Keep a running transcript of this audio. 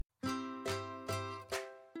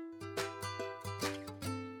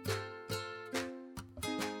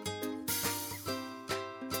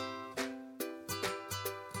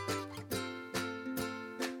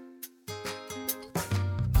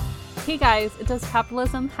Hey guys, does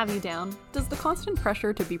capitalism have you down? Does the constant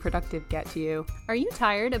pressure to be productive get to you? Are you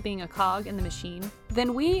tired of being a cog in the machine?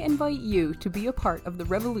 Then we invite you to be a part of the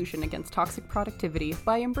revolution against toxic productivity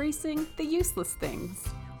by embracing the useless things.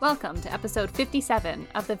 Welcome to episode 57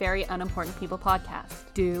 of the Very Unimportant People podcast.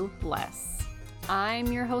 Do less.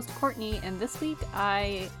 I'm your host, Courtney, and this week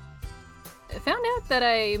I found out that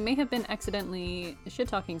I may have been accidentally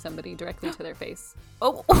shit-talking somebody directly to their face.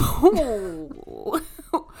 Oh,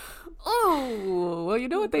 well, you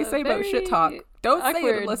know what they say about shit talk. Don't say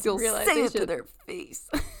it unless you'll say it to their face.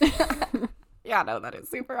 Yeah, no, that is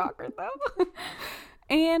super awkward though.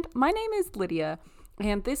 And my name is Lydia,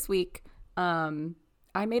 and this week,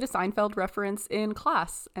 I made a Seinfeld reference in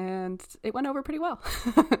class, and it went over pretty well.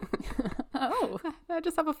 Oh. I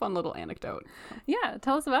just have a fun little anecdote. Yeah,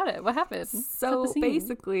 tell us about it. What happened? So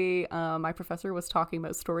basically, my professor was talking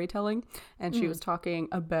about storytelling, and she was talking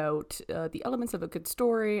about the elements of a good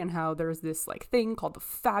story and how there's this like thing called the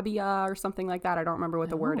fabia or something like that. I don't remember what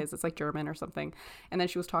the word is. It's like German or something. And then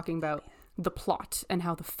she was talking about the plot and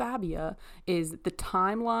how the fabia is the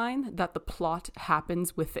timeline that the plot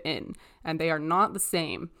happens within, and they are not the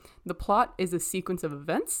same. The plot is a sequence of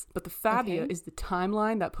events, but the fabia is the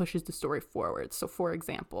timeline that pushes the story forward. So for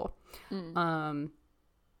example, oh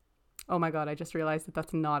my god, I just realized that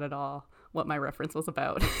that's not at all what my reference was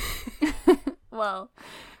about. Well,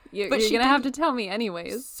 you're gonna have to tell me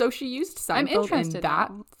anyways. So she used Seinfeld. I'm interested in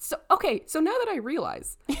that. Now. So now that I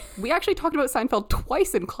realize, we actually talked about Seinfeld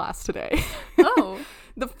twice in class today. Oh.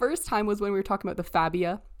 The first time was when we were talking about the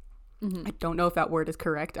fabia. I don't know if that word is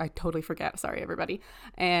correct. I totally forget. Sorry, everybody.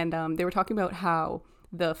 And they were talking about how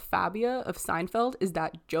the fabia of Seinfeld is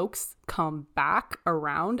that jokes come back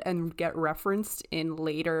around and get referenced in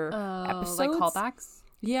later episodes. Like callbacks?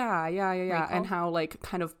 Yeah. Recall? And how like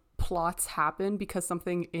kind of plots happen because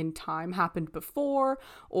something in time happened before,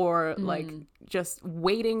 or like just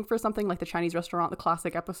waiting for something, like the Chinese restaurant, the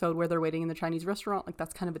classic episode where they're waiting in the Chinese restaurant, like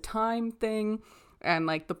that's kind of a time thing, and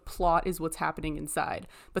like the plot is what's happening inside,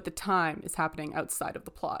 but the time is happening outside of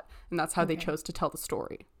the plot, and that's how they chose to tell the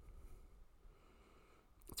story.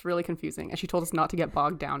 It's really confusing, and she told us not to get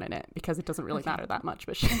bogged down in it because it doesn't really matter that much,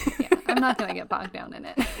 but yeah, I'm not gonna get bogged down in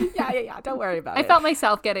it. yeah, don't worry about it. I felt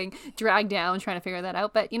myself getting dragged down trying to figure that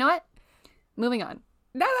out, but you know what? Moving on.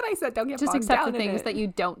 Now that I said don't get just bogged accept down the things in it. that you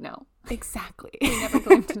don't know. Exactly. You never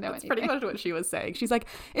claim to know That's anything. pretty much what she was saying. She's like,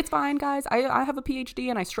 it's fine, guys. I have a PhD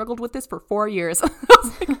and I struggled with this for 4 years. I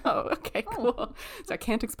was like, oh, okay, cool. So I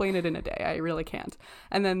can't explain it in a day. I really can't.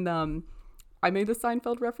 And then I made the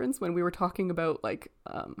Seinfeld reference when we were talking about like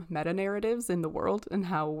meta-narratives in the world and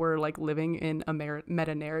how we're like living in a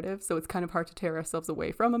meta-narrative. So it's kind of hard to tear ourselves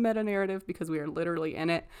away from a meta-narrative because we are literally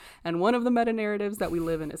in it. And one of the meta-narratives that we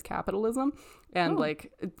live in is capitalism. And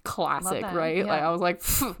like classic, right? Yeah. Like I was like,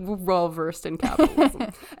 we're well versed in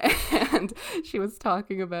capitalism. And she was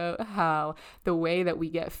talking about how the way that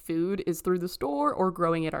we get food is through the store or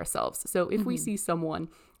growing it ourselves. So if we see someone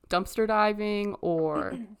dumpster diving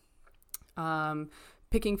or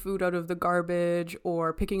picking food out of the garbage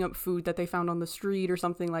or picking up food that they found on the street or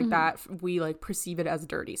something like that, we like perceive it as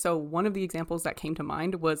dirty. So one of the examples that came to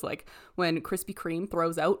mind was like when Krispy Kreme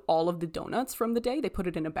throws out all of the donuts from the day, they put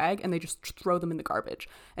it in a bag and they just throw them in the garbage.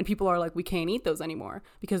 And people are like, we can't eat those anymore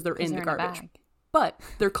because they're in the garbage. But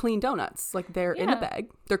they're clean donuts. Like they're in a bag.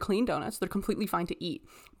 They're clean donuts. They're completely fine to eat.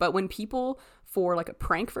 But when people, for like a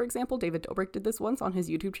prank, for example, David Dobrik did this once on his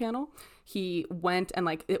YouTube channel. He went and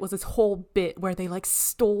like, it was this whole bit where they like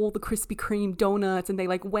stole the Krispy Kreme donuts and they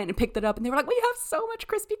like went and picked it up and they were like, we have so much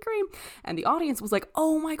Krispy Kreme. And the audience was like,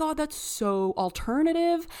 oh my God, that's so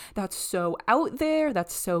alternative. That's so out there.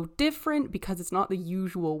 That's so different because it's not the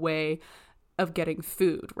usual way of getting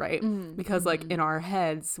food, right? Because like in our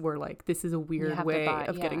heads we're like, this is a weird way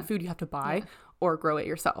of getting food. You have to buy or grow it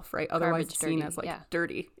yourself, right? Otherwise it's seen as like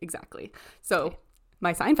dirty. Exactly. So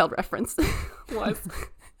my Seinfeld reference was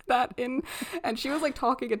that and she was like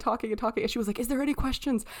talking and she was like, is there any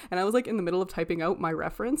questions? And I was like in the middle of typing out my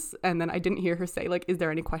reference, and then I didn't hear her say like, is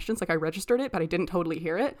there any questions? Like I registered it but I didn't totally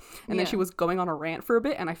hear it, and then she was going on a rant for a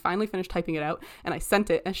bit, and I finally finished typing it out and I sent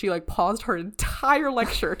it, and she like paused her entire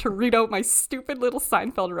lecture to read out my stupid little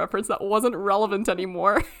Seinfeld reference that wasn't relevant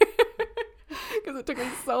anymore because it took me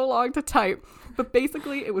so long to type. But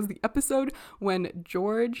basically it was the episode when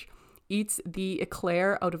George eats the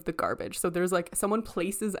eclair out of the garbage. So there's like someone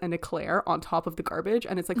places an eclair on top of the garbage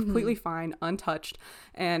and it's like completely fine, untouched.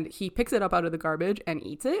 And he picks it up out of the garbage and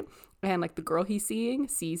eats it. And like the girl he's seeing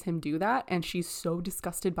sees him do that and she's so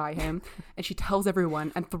disgusted by him and she tells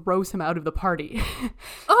everyone and throws him out of the party.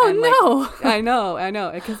 Oh, and, no. like, I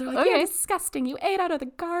know. Because they're like, you're disgusting. You ate out of the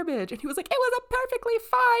garbage. And he was like, it was a perfectly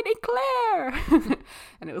fine eclair.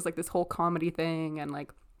 And it was like this whole comedy thing. And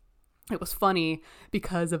like, it was funny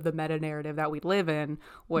because of the meta narrative that we live in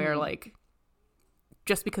where like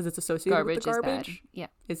just because it's associated with the garbage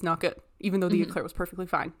is not good, even though the eclair was perfectly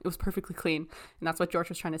fine. It was perfectly clean. And that's what George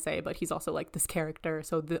was trying to say. But he's also like this character.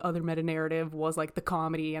 So the other meta narrative was like the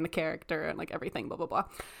comedy and the character and like everything, blah, blah, blah.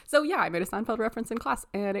 So yeah, I made a Seinfeld reference in class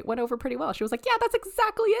and it went over pretty well. She was like, yeah, that's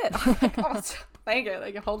exactly it. I'm like, oh, thank you.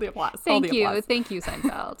 Like, hold the applause. Thank you,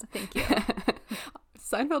 Seinfeld. Thank you.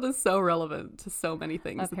 Seinfeld is so relevant to so many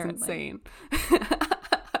things. Apparently. It's insane.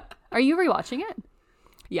 Are you rewatching it?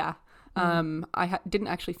 Yeah. I didn't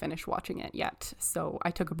actually finish watching it yet. So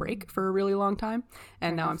I took a break for a really long time.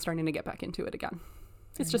 And now I'm starting to get back into it again.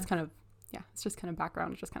 It's just kind of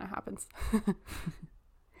background. It just kind of happens.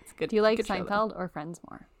 It's good. Do you like Seinfeld or Friends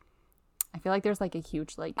more? I feel like there's like a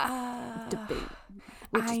huge like debate.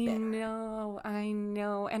 I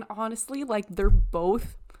know. And honestly, like they're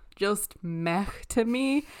both just meh to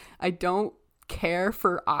me. I don't care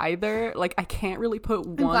for either. Like I can't really put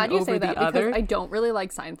one over the other. Because I don't really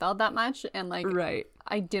like Seinfeld that much, and like right.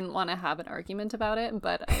 I didn't want to have an argument about it,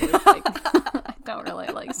 but I was like I don't really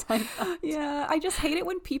like Seinfeld. Yeah, I just hate it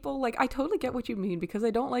when people like I totally get what you mean because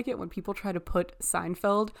I don't like it when people try to put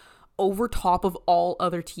Seinfeld over top of all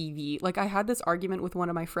other TV. Like I had this argument with one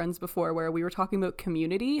of my friends before where we were talking about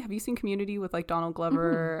Community. Have you seen Community with like Donald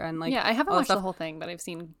Glover and like yeah, I haven't watched the whole thing, but I've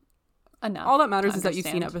seen enough. All that matters is that you've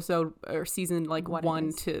seen episode or season like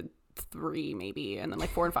 1 to 3 maybe, and then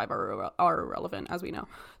like 4 and 5 are irrelevant as we know.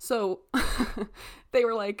 So they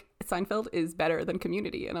were like Seinfeld is better than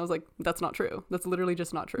Community, and I was like, that's not true. That's literally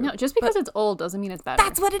just not true. No, just because it's old doesn't mean it's better.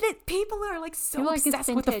 That's what it is. People are like so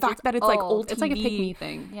obsessed with the fact that it's like old TV. It's like a pick me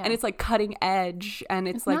thing, and it's like cutting edge, and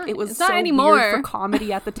it's like it was not so anymore. Weird for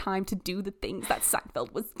comedy at the time to do the things that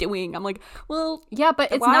Seinfeld was doing. I'm like, well, yeah,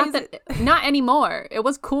 but it's not that not anymore. It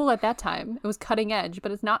was cool at that time. It was cutting edge,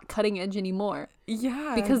 but it's not cutting edge anymore.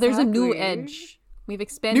 Yeah, because there's a new edge. We've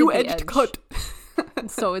expanded new the edge to cut.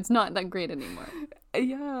 So it's not that great anymore.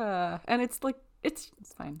 Yeah, and it's like it's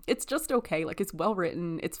fine. It's just okay. Like it's well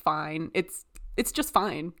written. It's fine. It's just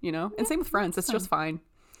fine, you know. And same with Friends. It's just fine.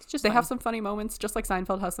 It's just they have some funny moments, just like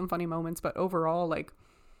Seinfeld has some funny moments. But overall, like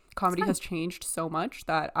comedy has changed so much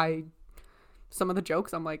that some of the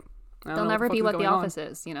jokes I'm like, they'll never be what The Office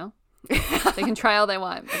is, you know. They can try all they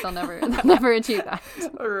want, but they'll never achieve that.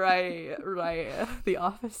 Right. The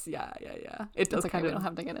Office, yeah. It does we don't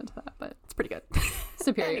have to get into that, but it's pretty good.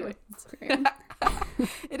 Superior. Anyway. Superior.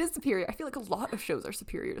 It is superior. I feel like a lot of shows are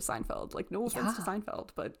superior to Seinfeld. Like no offense to Seinfeld,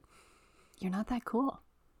 but you're not that cool.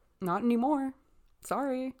 Not anymore.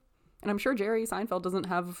 Sorry. And I'm sure Jerry Seinfeld doesn't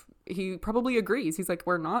have. He probably agrees. He's like,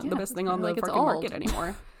 we're not the best thing on the fucking market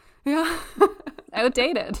anymore. Yeah.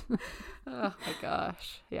 Outdated. Oh my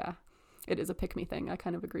gosh. Yeah. It is a pick me thing. I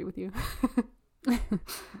kind of agree with you.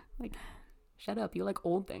 Like, shut up. You like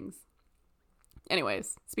old things.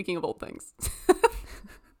 Anyways, speaking of old things.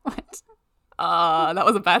 What? That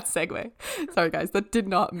was a bad segue. Sorry, guys. That did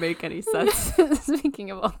not make any sense.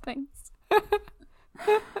 Speaking of old things.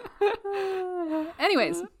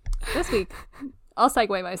 Anyways, this week, I'll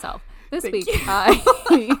segue myself. This week,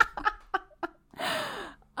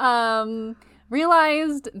 I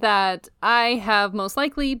realized that I have most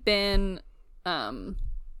likely been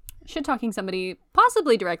shit-talking somebody,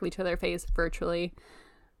 possibly directly to their face, virtually.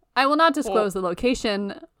 I will not disclose the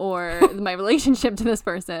location or my relationship to this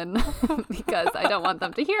person because I don't want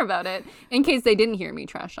them to hear about it in case they didn't hear me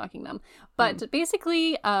trash-talking them. But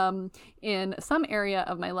basically, in some area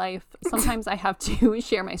of my life, sometimes I have to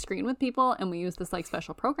share my screen with people, and we use this like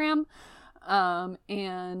special program.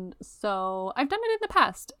 And so I've done it in the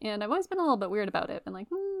past, and I've always been a little bit weird about it. And like,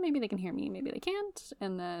 maybe they can hear me, maybe they can't.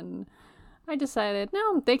 And then I decided,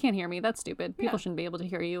 no, they can't hear me. That's stupid. People shouldn't be able to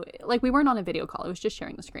hear you. Like, we weren't on a video call. It was just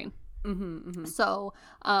sharing the screen. So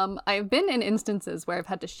I've been in instances where I've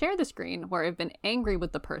had to share the screen, where I've been angry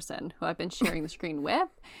with the person who I've been sharing the screen with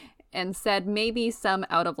and said maybe some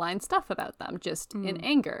out of line stuff about them just in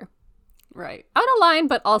anger. Right. Out of line,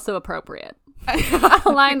 but also appropriate. Out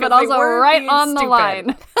of line, but also right on the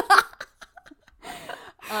line.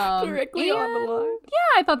 Directly on the line.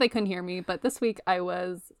 Yeah, I thought they couldn't hear me, but this week I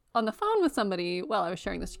was on the phone with somebody while I was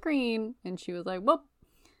sharing the screen, and she was like, whoop,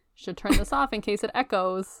 should turn this off in case it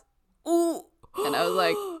echoes. Ooh. And I was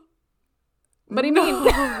like, What do you mean?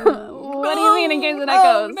 What do you mean in case of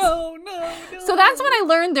echoes? No. So that's when I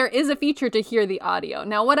learned there is a feature to hear the audio.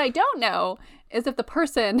 Now, what I don't know is if the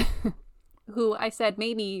person who I said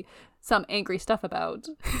maybe some angry stuff about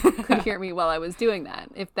could hear me while I was doing that.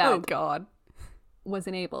 If that Oh, God. was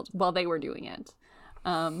enabled while they were doing it.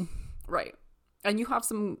 Right. And you have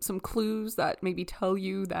some clues that maybe tell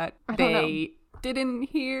you that I don't know. they didn't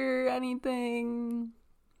hear anything.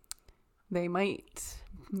 They might.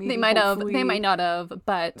 Maybe, They might have. They hopefully- might not have.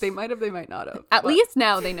 But They might have. They might not have. at but- least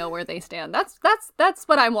now they know where they stand. That's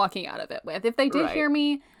what I'm walking out of it with. If they did Right. hear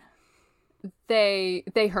me, they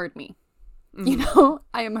heard me. Mm-hmm. You know,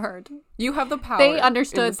 I am heard. You have the power. They in the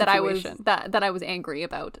understood that I was situation. that I was angry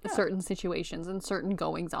about certain situations and certain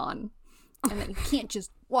goings on, and that you can't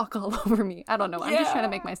just walk all over me. I don't know. I'm just trying to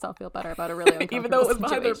make myself feel better about a really uncomfortable Even though it was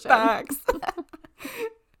behind their situation. backs.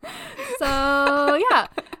 So yeah,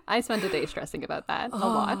 I spent a day stressing about that a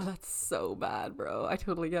lot. Oh, that's so bad, bro. I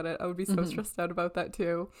totally get it. I would be so stressed out about that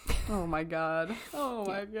too. Oh my God. Oh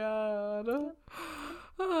my God.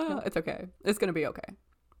 It's okay. It's gonna be okay.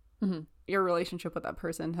 Mhm. Your relationship with that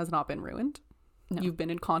person has not been ruined. No. You've been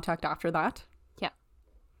in contact after that. Yeah.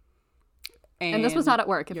 And this was not at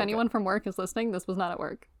work. If you're anyone from work is listening, this was not at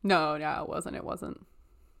work. No, it wasn't. It wasn't.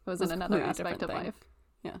 It was It was in a another completely aspect of different thing.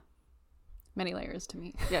 life. Yeah. Many layers to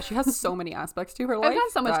me. Yeah, she has so many aspects to her life. I've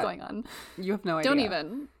got so much that going on. You have no idea. Don't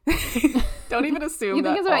even. Don't even assume You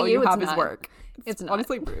think that it's about all you, you it's have is not. work. It's not.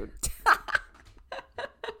 honestly rude.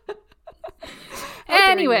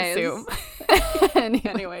 Anyways. Assume.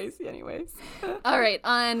 Anyways. Anyways. All right.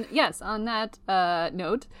 On that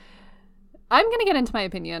note, I'm going to get into my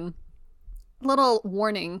opinion. Little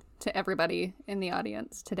warning to everybody in the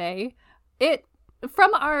audience today.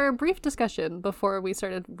 From our brief discussion before we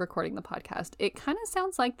started recording the podcast, it kind of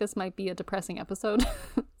sounds like this might be a depressing episode.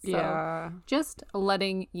 So Yeah. just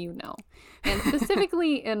letting you know. And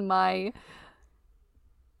specifically in my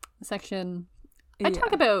section, I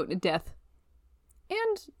talk about death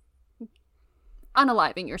and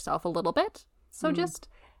unaliving yourself a little bit. So just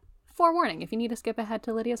forewarning, if you need to skip ahead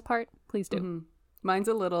to Lydia's part, please do. Mine's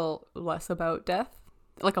a little less about death.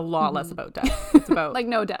 Like a lot less about death. It's about Like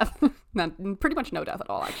no death. pretty much no death at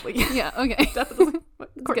all, actually. Yeah, okay. Death doesn't.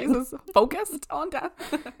 Courtney's is focused on death.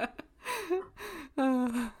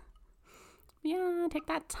 Yeah, take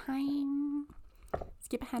that time.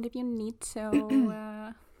 Skip ahead if you need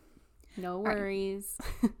to. No worries.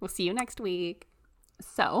 We'll see you next week.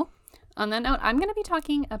 So, on that note, I'm going to be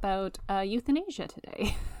talking about euthanasia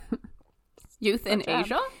today. Youth in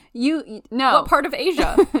Asia? No. What part of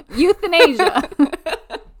Asia? Euthanasia.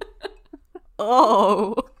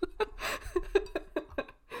 Oh.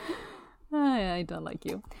 I don't like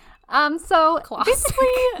you. So Classic.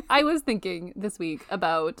 basically, I was thinking this week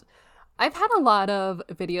about, I've had a lot of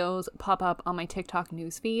videos pop up on my TikTok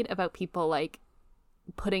newsfeed about people like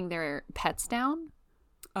putting their pets down.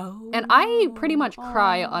 Oh. And I pretty much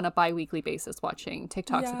cry on a bi-weekly basis watching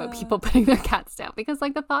TikToks about people putting their cats down because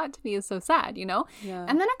like the thought to me is so sad, you know? Yeah.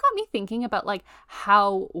 And then it got me thinking about like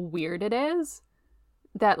how weird it is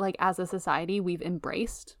that like as a society we've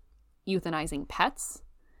embraced euthanizing pets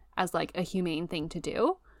as like a humane thing to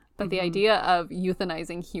do. But the idea of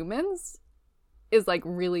euthanizing humans is like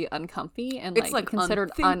really uncomfy and It's, like like,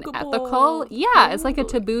 considered unthinkable. unethical. Yeah, it's like a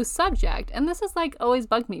Totally. taboo subject. And this has like always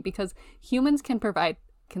bugged me because humans can provide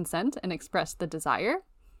consent and express the desire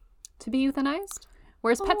to be euthanized,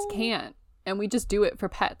 whereas pets can't. And we just do it for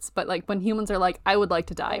pets. But like when humans are like, I would like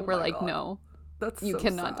to die, Oh we're my like, God. no, That's you so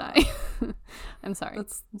cannot sad. die. I'm sorry.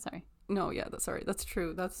 That's I'm sorry. no, yeah, that's sorry. That's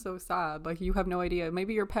true. That's so sad. Like you have no idea.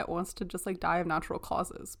 Maybe your pet wants to just like die of natural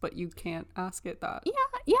causes, but you can't ask it that.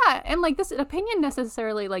 Yeah, and like this opinion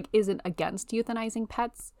necessarily like isn't against euthanizing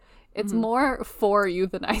pets. It's more for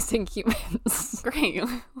euthanizing humans. Great.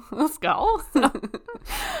 Let's go.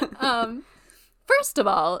 First of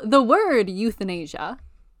all, the word euthanasia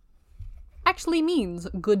actually means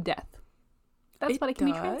good death. That's It what it can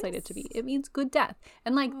be does? translated to be. It means good death.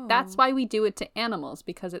 And like that's why we do it to animals,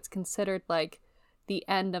 because it's considered like the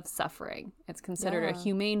end of suffering. It's considered a Yeah.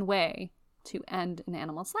 humane way to end an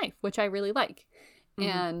animal's life, which I really like.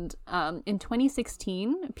 And in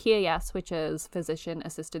 2016, PAS, which is physician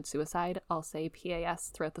assisted suicide, I'll say PAS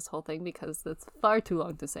throughout this whole thing because it's far too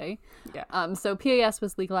long to say. Yeah. So PAS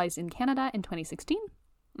was legalized in Canada in 2016.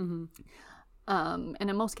 Mm-hmm. And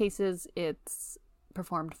in most cases, it's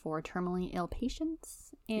performed for terminally ill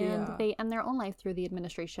patients, and Yeah. they end their own life through the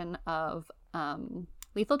administration of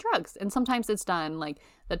lethal drugs. And sometimes it's done like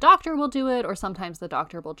the doctor will do it, or sometimes the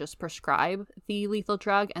doctor will just prescribe the lethal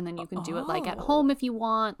drug, and then you can do it like at home if you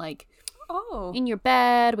want. Like Oh. in your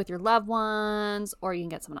bed with your loved ones, or you can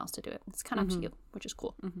get someone else to do it. It's kind of up to you, which is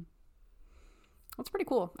cool. That's pretty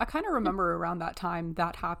cool. I kind of remember around that time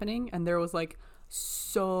that happening, and there was like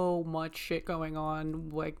so much shit going on,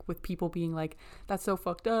 like with people being like, that's so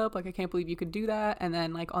fucked up, like I can't believe you could do that. And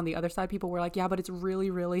then like on the other side, people were like, yeah, but it's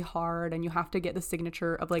really, really hard, and you have to get the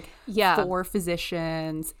signature of like 4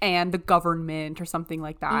 physicians and the government or something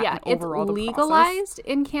like that. Yeah, and overall, it's legalized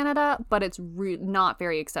in Canada, but it's not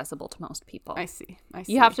very accessible to most people. I see.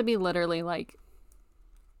 You have to be literally like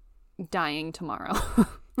dying tomorrow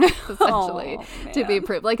essentially to be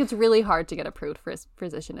approved. Like, it's really hard to get approved for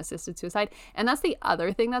physician assisted suicide. And that's the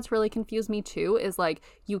other thing that's really confused me too, is like,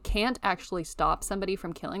 you can't actually stop somebody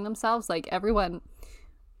from killing themselves. Like, everyone,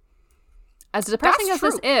 as depressing as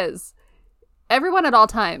this is, everyone at all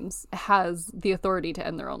times has the authority to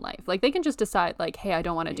end their own life. Like, they can just decide like, hey, I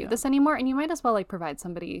don't want to do this anymore, and you might as well like provide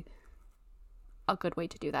somebody a good way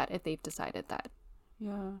to do that if they've decided that.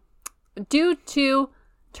 Due to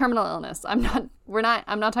terminal illness. I'm not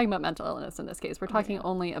talking about mental illness in this case. We're talking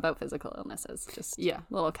only about physical illnesses. Just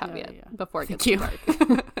little caveat before it gets too dark.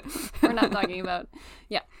 We're not talking about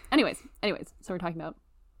Anyways, so we're talking about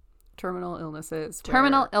terminal illnesses.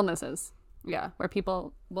 Where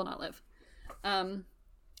people will not live. And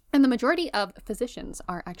the majority of physicians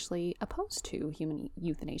are actually opposed to human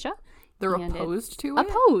euthanasia. They're opposed to it?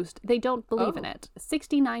 Opposed. They don't believe in it.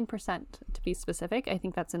 69% to be specific. I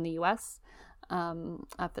think that's in the US.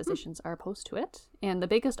 Physicians are opposed to it. And the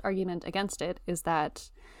biggest argument against it is that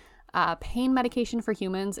pain medication for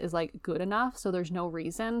humans is like good enough. So there's no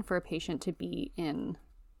reason for a patient to be in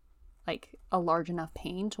like a large enough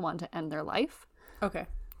pain to want to end their life. Okay.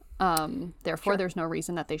 Therefore, there's no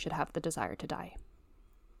reason that they should have the desire to die.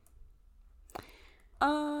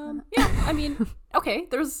 I mean, okay,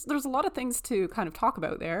 there's a lot of things to kind of talk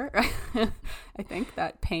about there. I think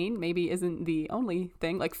that pain maybe isn't the only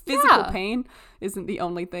thing. Like, physical pain isn't the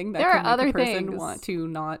only thing that can make a person want to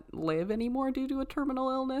not live anymore due to a terminal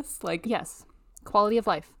illness. Like, yes, quality of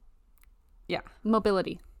life. Yeah.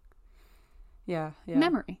 Mobility. Yeah.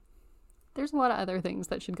 Memory. There's a lot of other things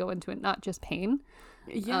that should go into it, not just pain.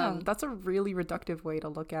 Yeah, that's a really reductive way to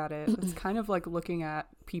look at it. It's kind of like looking at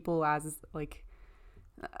people as like,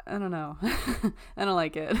 I don't know. I don't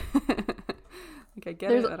like it. Like, I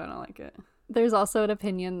get it, but I don't like it. There's also an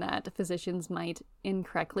opinion that physicians might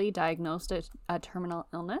incorrectly diagnose a terminal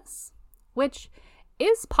illness, which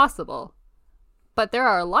is possible. But there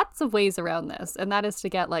are lots of ways around this, and that is to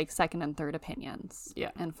get like second and third opinions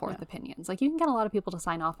and fourth opinions. Like, you can get a lot of people to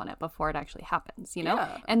sign off on it before it actually happens, you know?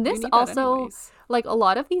 Yeah, and this also, like, a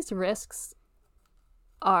lot of these risks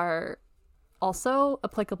are also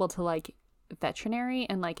applicable to like veterinary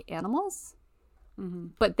and like animals,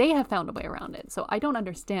 but they have found a way around it. So I don't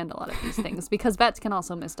understand a lot of these things because vets can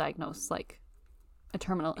also misdiagnose like a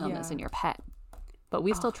terminal illness in your pet, but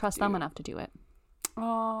we still trust them enough to do it.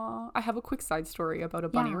 I have a quick side story about a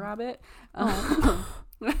bunny rabbit.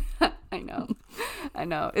 I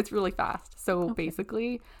know. It's really fast. So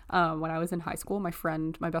basically, when I was in high school, my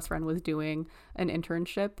best friend was doing an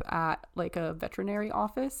internship at like a veterinary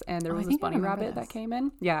office, and there was this bunny rabbit that came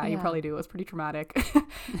in. Yeah, you probably do. It was pretty traumatic.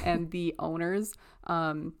 And the owners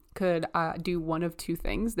could do one of two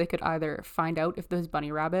things. They could either find out if this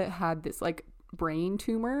bunny rabbit had this like brain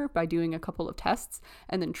tumor by doing a couple of tests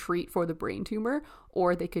and then treat for the brain tumor,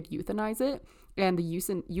 or they could euthanize it. And the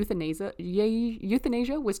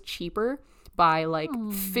euthanasia was cheaper by like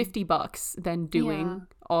 $50 than doing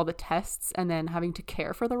all the tests and then having to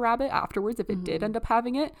care for the rabbit afterwards if it did end up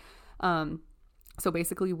having it. So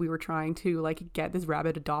basically we were trying to like get this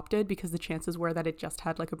rabbit adopted because the chances were that it just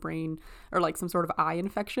had like a brain or like some sort of eye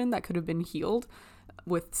infection that could have been healed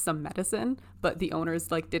with some medicine, but the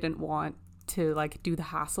owners like didn't want to like do the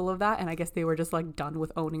hassle of that, and I guess they were just like done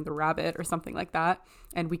with owning the rabbit or something like that,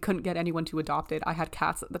 and we couldn't get anyone to adopt it. I had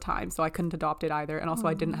cats at the time, so I couldn't adopt it either, and also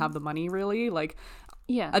I didn't have the money really. Like,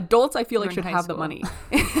 adults I feel like should have the money.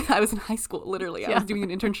 I was in high school, literally. I was doing an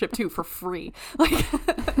internship too for free. Like,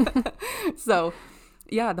 so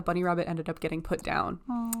yeah, the bunny rabbit ended up getting put down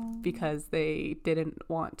because they didn't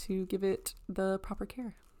want to give it the proper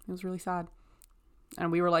care. It was really sad. And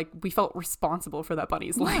we were like, we felt responsible for that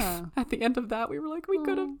bunny's life. At the end of that, we were like, we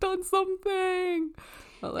could have done something.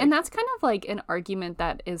 But, like, and that's kind of like an argument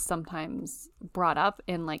that is sometimes brought up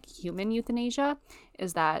in like human euthanasia,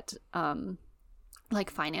 is that like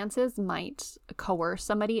finances might coerce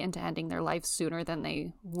somebody into ending their life sooner than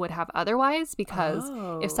they would have otherwise, because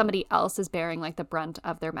if somebody else is bearing like the brunt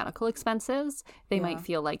of their medical expenses, they might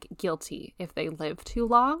feel like guilty if they live too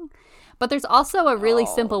long. But there's also a really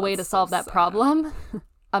simple way to solve that problem.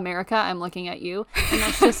 America, I'm looking at you, and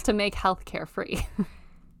that's just to make healthcare free.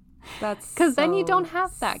 That's Because then you so don't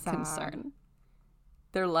have that sad. concern.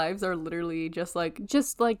 Their lives are literally just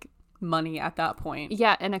like money at that point.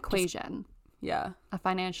 Yeah, an equation. Yeah. A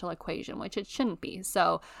financial equation, which it shouldn't be.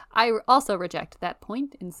 So I also reject that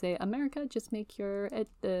point and say, America, just make your,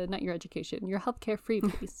 not your education, your healthcare free,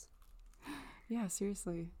 please. Yeah,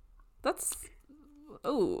 seriously. That's,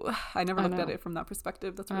 I never looked at it from that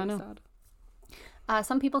perspective. That's really sad.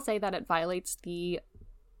 Some people say that it violates the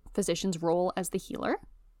physician's role as the healer,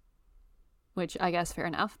 which I guess fair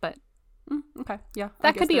enough, but okay, yeah.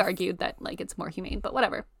 That could be argued that like it's more humane, but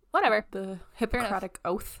whatever. The Hippocratic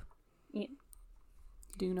Oath. Yeah.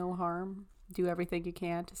 Do no harm. Do everything you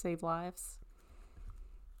can to save lives.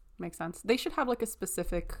 Makes sense. They should have like a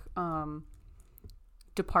specific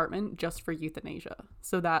department just for euthanasia,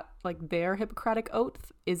 so that like their Hippocratic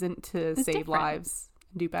Oath isn't to save different. Lives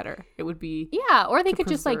and do better. It would be or they could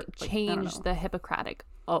just like preserve, change the Hippocratic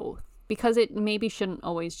Oath, because it maybe shouldn't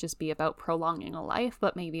always just be about prolonging a life,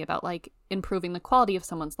 but maybe about like improving the quality of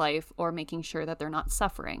someone's life or making sure that they're not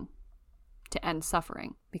suffering, to end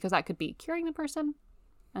suffering, because that could be curing the person,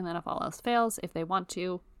 and then if all else fails, if they want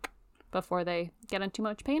to before they get in too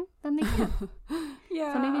much pain, then they can.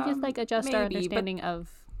 Yeah. So maybe just like adjust our understanding of.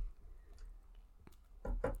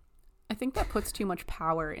 I think that puts too much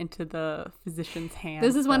power into the physician's hands.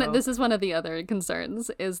 This is one of the other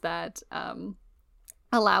concerns, is that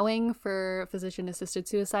allowing for physician-assisted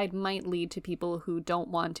suicide might lead to people who don't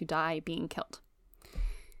want to die being killed.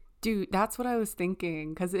 Dude, that's what I was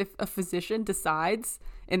thinking. Because if a physician decides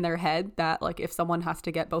in their head that, like, if someone has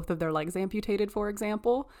to get both of their legs amputated, for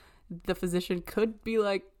example, the physician could be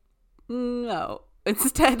like, no,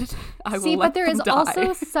 instead, I will let them die. But there is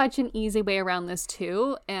also such an easy way around this,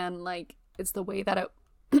 too. And, like, it's the way that it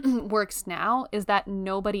works now, is that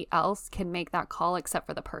nobody else can make that call except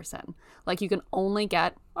for the person. Like, you can only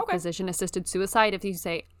get physician-assisted suicide if you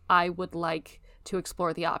say, I would like to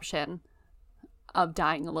explore the option of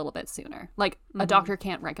dying a little bit sooner. Like, a doctor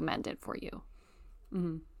can't recommend it for you.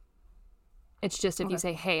 Mm-hmm. It's just if you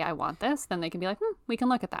say, hey, I want this, then they can be like, we can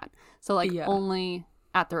look at that. So, like, only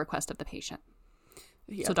at the request of the patient.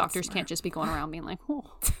 Yeah, so doctors can't just be going around being like,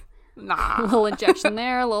 a little injection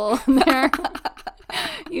there, a little there.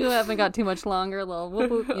 You haven't got too much longer, a little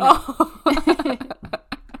whoop whoop. You know.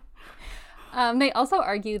 They also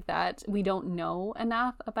argued that we don't know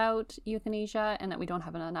enough about euthanasia and that we don't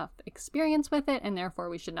have enough experience with it, and therefore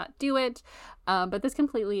we should not do it. But this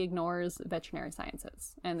completely ignores veterinary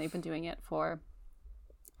sciences, and they've been doing it for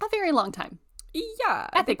a very long time. Yeah,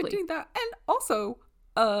 ethically. They've been doing that. And also,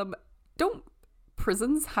 don't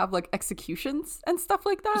prisons have like executions and stuff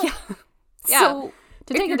like that? Yeah. So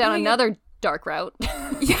to take it down another dark route.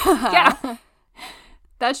 Yeah.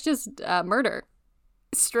 That's just murder.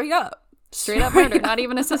 Straight up murder. Not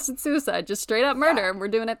even assisted suicide, just straight up murder. And we're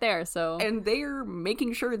doing it there. So, and they're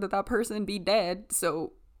making sure that person be dead.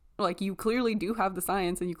 So, like, you clearly do have the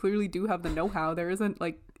science and you clearly do have the know-how. There isn't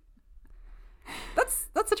like, that's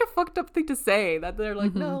such a fucked up thing to say, that they're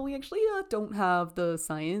like, no, we actually don't have the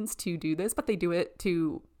science to do this, but they do it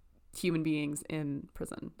to human beings in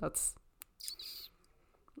prison.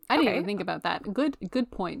 I didn't even think about that.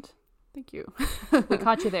 Good point. Thank you. We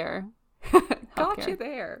caught you there. Got you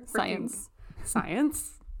there. Science.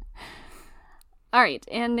 All right.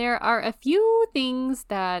 And there are a few things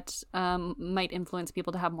that might influence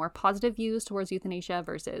people to have more positive views towards euthanasia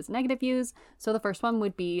versus negative views. So the first one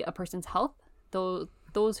would be a person's health.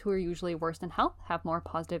 Those who are usually worse in health have more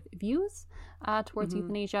positive views towards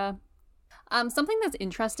euthanasia. Something that's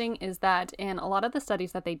interesting is that in a lot of the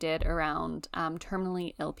studies that they did around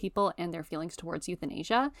terminally ill people and their feelings towards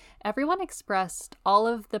euthanasia, all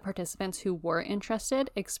of the participants who were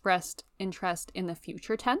interested expressed interest in the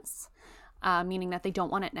future tense, meaning that they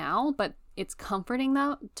don't want it now, but it's comforting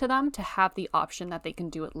to them to have the option that they can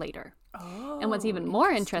do it later. And what's even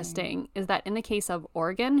more interesting is that in the case of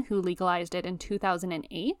Oregon, who legalized it in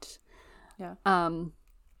 2008,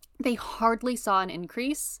 they hardly saw an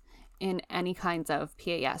increase in any kinds of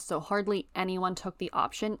PAS. So hardly anyone took the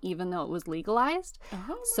option, even though it was legalized.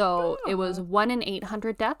 It was 1 in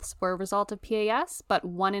 800 deaths were a result of PAS, but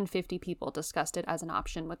 1 in 50 people discussed it as an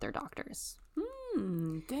option with their doctors.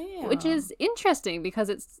 Damn. Which is interesting, because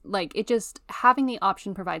it's like, it just, having the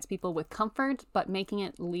option provides people with comfort, but making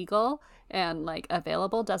it legal and like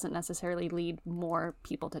available doesn't necessarily lead more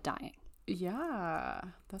people to dying. Yeah,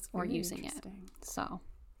 that's very or using it. interesting. So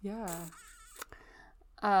yeah.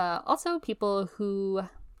 Also, people who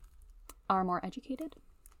are more educated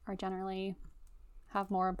are generally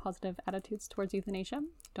have more positive attitudes towards euthanasia.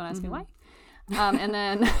 Don't ask me why. And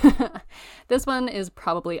then this one is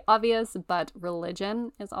probably obvious, but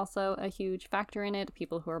religion is also a huge factor in it.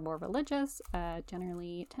 People who are more religious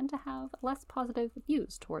generally tend to have less positive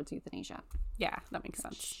views towards euthanasia. Yeah, that makes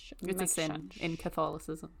sense. It's a sin in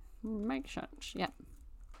Catholicism. Makes sense, yeah.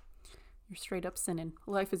 You're straight up sinning.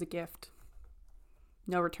 Life is a gift.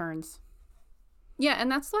 No returns. Yeah,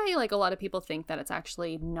 and that's why like a lot of people think that it's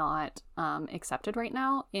actually not accepted right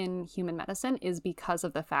now in human medicine is because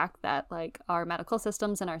of the fact that like our medical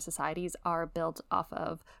systems and our societies are built off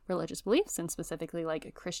of religious beliefs, and specifically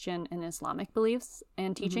like Christian and Islamic beliefs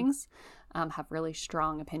and teachings have really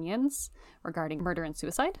strong opinions regarding murder and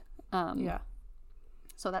suicide. Yeah.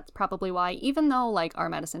 So that's probably why, even though like our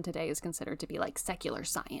medicine today is considered to be like secular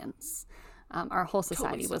science, our whole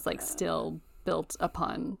society was like still built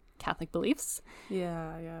upon Catholic beliefs.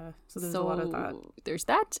 Yeah. So there's a lot of that. There's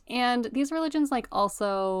that. And these religions like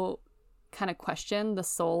also kind of question the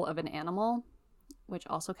soul of an animal, which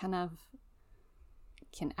also kind of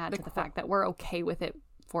can add to the fact that we're okay with it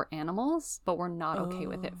for animals, but we're not okay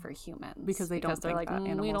with it for humans. Because they're like, that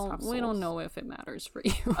animals have souls. We don't know if it matters for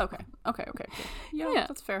you. Okay. Yeah,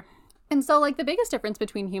 that's fair. And so like the biggest difference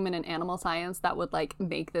between human and animal science that would like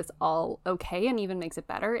make this all okay and even makes it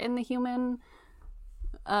better in the human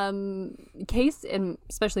case, and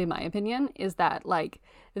especially in my opinion, is that like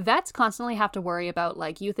vets constantly have to worry about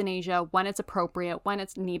like euthanasia, when it's appropriate, when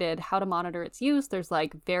it's needed, how to monitor its use. There's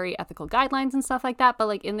like very ethical guidelines and stuff like that, but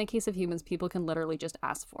like in the case of humans, people can literally just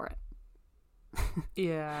ask for it.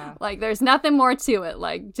 Yeah. Like there's nothing more to it.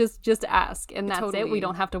 Like just ask, and that's totally. it. We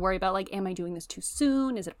don't have to worry about like, am I doing this too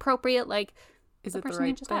soon? Is it appropriate? Like, is it the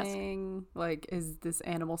right thing? Like, is this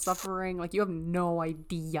animal suffering? Like, you have no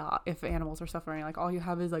idea if animals are suffering. Like, all you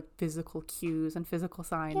have is like physical cues and physical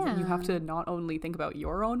signs, and you have to not only think about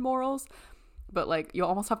your own morals, but like you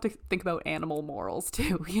almost have to think about animal morals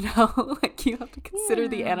too. You know, like you have to consider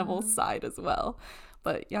the animal side as well.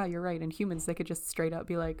 But yeah, you're right. In humans, they could just straight up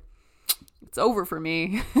be like, "It's over for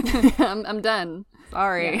me. I'm done.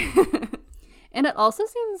 Sorry." Yeah. And it also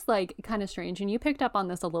seems like kind of strange, and you picked up on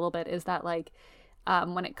this a little bit, is that like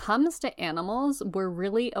when it comes to animals, we're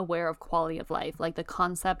really aware of quality of life, like the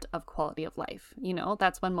concept of quality of life. You know,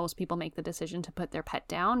 that's when most people make the decision to put their pet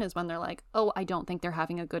down, is when they're like, oh, I don't think they're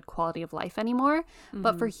having a good quality of life anymore. Mm-hmm.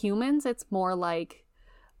 But for humans, it's more like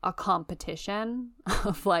a competition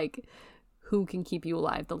of like who can keep you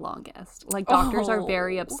alive the longest. Like doctors are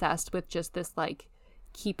very obsessed with just this like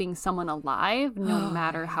keeping someone alive no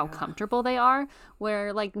matter how comfortable they are,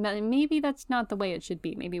 where like maybe that's not the way it should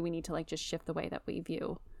be. Maybe we need to like just shift the way that we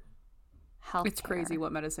view health. It's crazy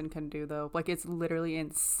what medicine can do though. Like it's literally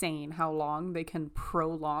insane how long they can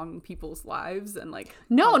prolong people's lives, and like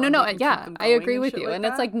no yeah, I agree with you, and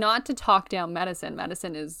it's like not to talk down medicine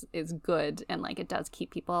is good, and like it does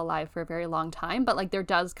keep people alive for a very long time, but like there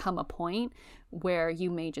does come a point where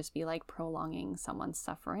you may just be like prolonging someone's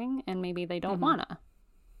suffering, and maybe they don't wanna.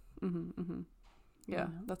 Yeah,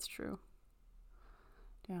 that's true.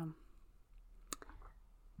 Damn.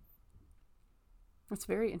 It's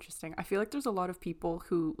very interesting. I feel like there's a lot of people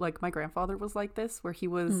who, like my grandfather was like this, where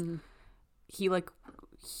he's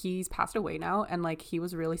passed away now, and like he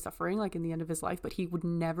was really suffering like in the end of his life, but he would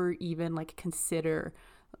never even like consider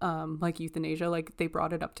like euthanasia. Like they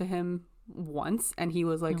brought it up to him once, and he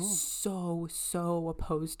was like so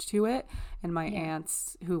opposed to it, and my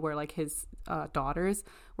aunts, who were like his daughters,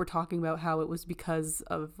 were talking about how it was because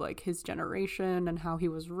of like his generation and how he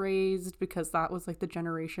was raised, because that was like the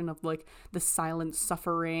generation of like the silent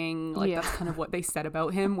suffering, like that's kind of what they said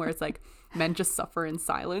about him, where it's like men just suffer in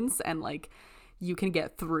silence, and like you can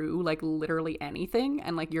get through like literally anything,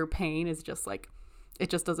 and like your pain is just like it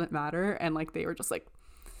just doesn't matter. And like they were just like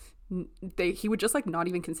he would just like not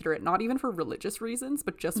even consider it, not even for religious reasons,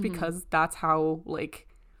 but just because that's how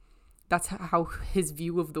his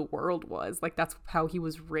view of the world was. Like that's how he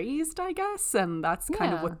was raised, I guess, and that's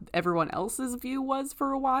kind of what everyone else's view was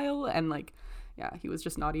for a while. And like he was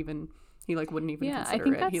just not even, he like wouldn't even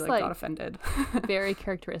consider it. He like got offended. Very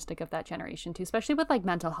characteristic of that generation too, especially with like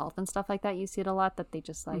mental health and stuff like that. You see it a lot, that they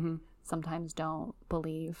just like sometimes don't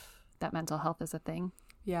believe that mental health is a thing.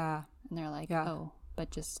 Yeah. And they're like, oh,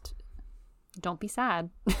 but just don't be sad.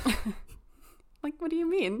 Like, what do you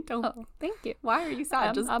mean? Don't. Oh, thank you. Why are you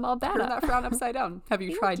sad? Just I'm all bad. Turn that frown upside down. Have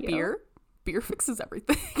you tried beer? Beer fixes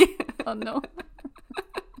everything. Oh no.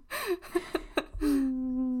 A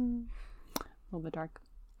little bit dark.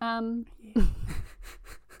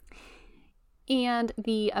 And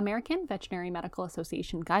the American Veterinary Medical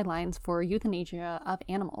Association guidelines for euthanasia of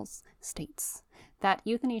animals states that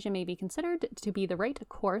euthanasia may be considered to be the right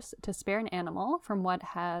course to spare an animal from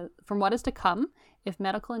what is to come if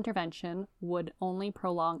medical intervention would only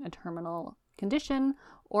prolong a terminal condition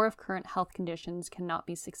or if current health conditions cannot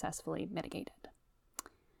be successfully mitigated.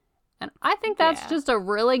 And I think that's just a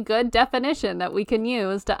really good definition that we can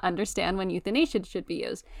use to understand when euthanasia should be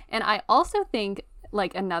used. And I also think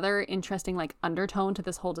like another interesting like undertone to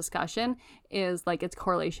this whole discussion is like its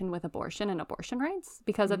correlation with abortion and abortion rights,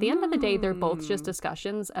 because at the end of the day they're both just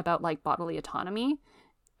discussions about like bodily autonomy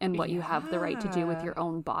and what you have the right to do with your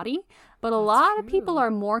own body. But a lot of people are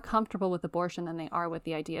more comfortable with abortion than they are with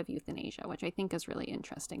the idea of euthanasia, which I think is really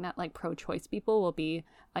interesting, that like pro-choice people will be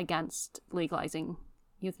against legalizing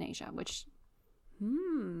euthanasia, which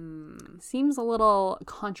seems a little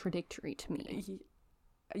contradictory to me.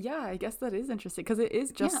 Yeah, I guess that is interesting, because it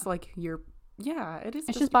is just like it is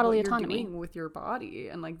just bodily what autonomy you're doing with your body,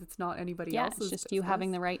 and like it's not anybody else's it's just business. you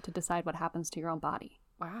having the right to decide what happens to your own body.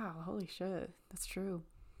 Wow, holy shit, that's true.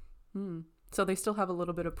 So they still have a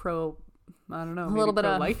little bit of I don't know, a little bit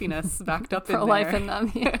of lifiness backed up in there. Pro-life in them,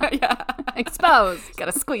 yeah. Exposed.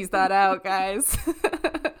 Gotta squeeze that out, guys.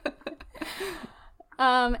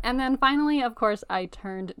 And then finally, of course, I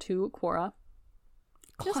turned to Quora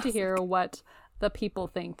just to hear what the people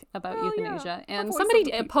think about euthanasia. And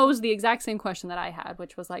somebody posed the exact same question that I had,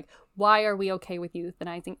 which was like, why are we okay with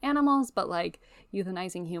euthanizing animals, but like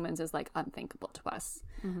euthanizing humans is like unthinkable to us?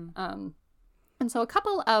 And so a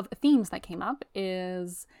couple of themes that came up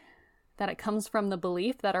is that it comes from the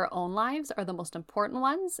belief that our own lives are the most important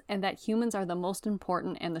ones and that humans are the most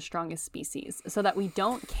important and the strongest species, so that we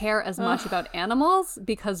don't care as much about animals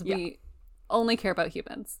because we only care about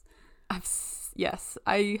humans. I'm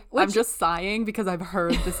just sighing because I've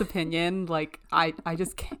heard this opinion. Like I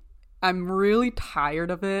just can't. I'm really tired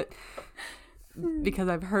of it because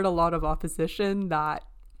I've heard a lot of opposition that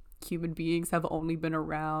human beings have only been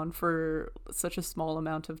around for such a small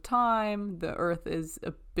amount of time. The earth is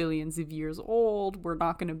billions of years old. We're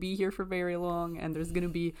not going to be here for very long, and there's going to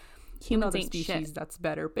be another species that's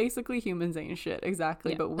better. Basically, humans ain't shit.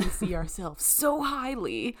 Exactly. But we see ourselves so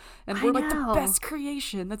highly, and we're like the best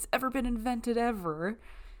creation that's ever been invented ever.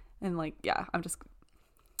 And like,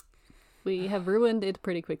 we have ruined it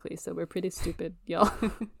pretty quickly, so we're pretty stupid, y'all.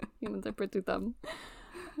 Humans are pretty dumb.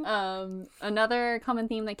 Another common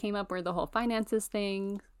theme that came up were the whole finances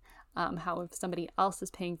thing. How if somebody else is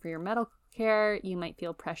paying for your medical care, you might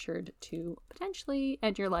feel pressured to potentially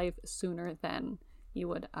end your life sooner than you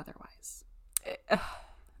would otherwise.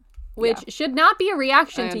 Which should not be a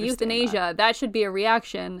reaction to euthanasia. That should be a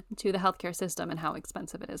reaction to the healthcare system and how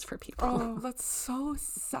expensive it is for people. Oh, that's so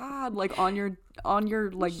sad. Like on your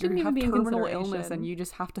like you have terminal illness and you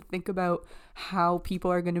just have to think about how people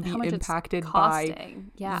are going to be impacted by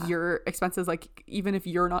your expenses. Like even if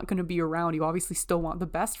you're not going to be around, you obviously still want the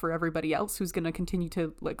best for everybody else who's going to continue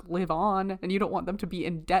to like live on, and you don't want them to be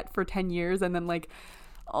in debt for 10 years and then like,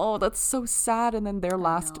 oh, that's so sad. And then their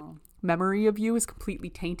last memory of you is completely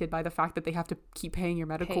tainted by the fact that they have to keep paying your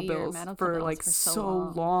medical bills for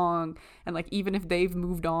so long. And like even if they've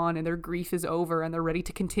moved on and their grief is over and they're ready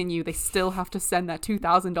to continue, they still have to send that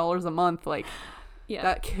 $2,000 a month. Like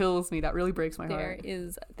that kills me. That really breaks my heart.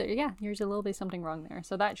 There's a little bit something wrong there.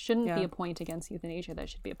 So that shouldn't be a point against euthanasia. That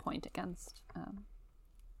should be a point against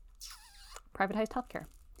privatized healthcare.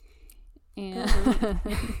 And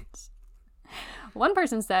one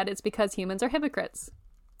person said it's because humans are hypocrites.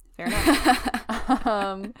 Fair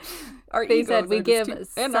enough. They said we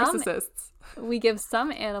give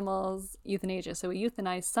some animals euthanasia, so we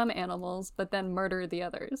euthanize some animals but then murder the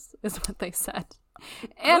others, is what they said.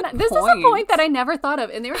 And this is a point that I never thought of.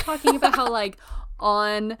 And they were talking about how like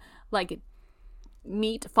on like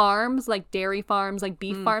meat farms, like dairy farms, like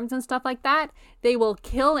beef farms and stuff like that, they will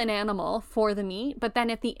kill an animal for the meat, but then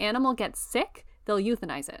if the animal gets sick, they'll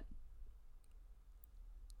euthanize it.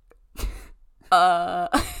 I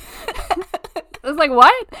was like,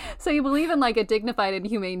 what? So you believe in like a dignified and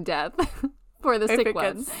humane death for the sick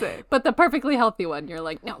one, but the perfectly healthy one, you're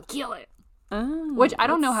like, no, kill it. Which I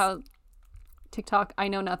don't know how TikTok, I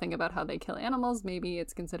know nothing about how they kill animals. Maybe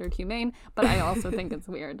it's considered humane, but I also think it's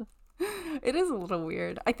weird. It is a little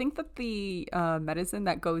weird. I think that the medicine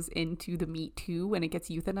that goes into the meat too when it gets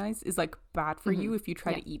euthanized is like bad for you if you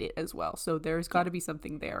try to eat it as well. So there's got to be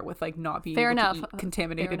something there with like not being able to eat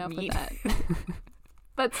contaminated meat.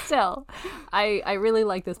 But still, I really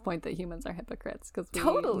like this point that humans are hypocrites, because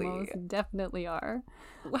we most definitely are.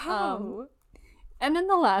 Wow. And then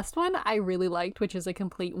the last one I really liked, which is a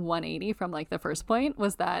complete 180 from like the first point,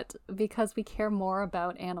 was that because we care more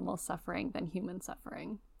about animal suffering than human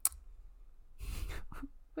suffering.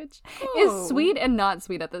 Which is sweet and not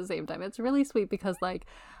sweet at the same time. It's really sweet because like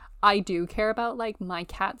I do care about like my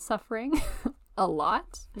cat suffering a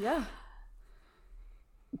lot. Yeah.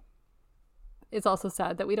 It's also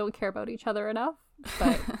sad that we don't care about each other enough.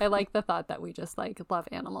 But I like the thought that we just like love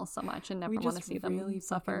animals so much and never want to see them really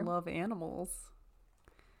suffer. Love animals.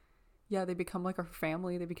 Yeah, they become like our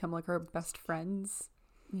family. They become like our best friends.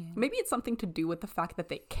 Yeah. Maybe it's something to do with the fact that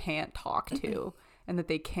they can't talk to and that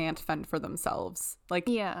they can't fend for themselves. Like,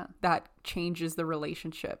 yeah, that changes the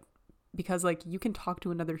relationship because like you can talk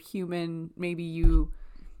to another human. Maybe you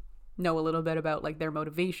know a little bit about like their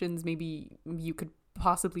motivations. Maybe you could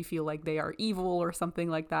possibly feel like they are evil or something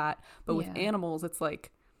like that. But with animals, it's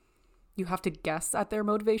like you have to guess at their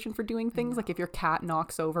motivation for doing things. Like if your cat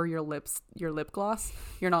knocks over your lip gloss,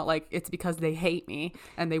 you're not like, it's because they hate me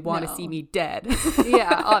and they want to see me dead.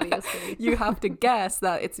 Yeah, obviously. You have to guess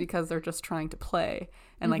that it's because they're just trying to play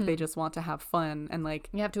and like they just want to have fun and like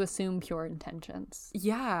you have to assume pure intentions.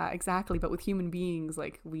 Yeah, exactly. But with human beings,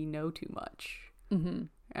 like we know too much and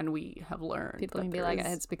we have learned. People can be like,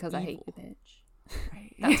 it's because evil. I hate you, bitch.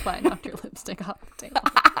 Right. That's why I knocked your lipstick off the table.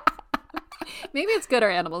 Maybe it's good our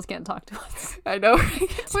animals can't talk to us. I know,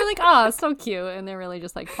 right? We're like, oh, so cute. And they're really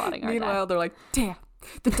just like plotting our Meanwhile, they're like, damn,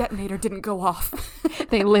 the detonator didn't go off.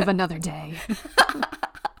 They live another day.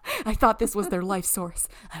 I thought this was their life source.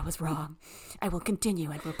 I was wrong. I will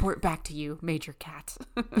continue and report back to you, Major Cat.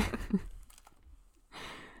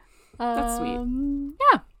 That's sweet.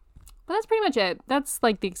 Yeah. But that's pretty much it. That's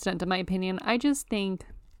like the extent of my opinion. I just think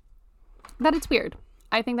that it's weird.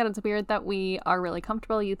 I think that it's weird that we are really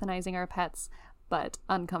comfortable euthanizing our pets, but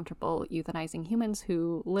uncomfortable euthanizing humans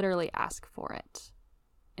who literally ask for it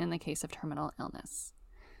in the case of terminal illness.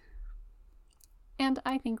 And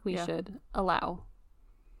I think we should allow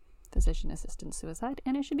physician-assisted suicide,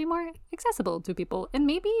 and it should be more accessible to people. And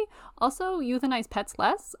maybe also euthanize pets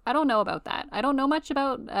less. I don't know about that. I don't know much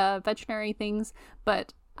about veterinary things,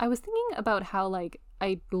 but I was thinking about how, like,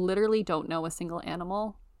 I literally don't know a single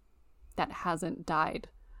animal that hasn't died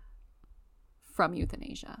from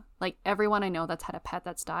euthanasia. Like, everyone I know that's had a pet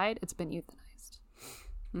that's died, it's been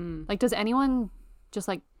euthanized. Like, does anyone just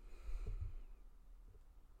like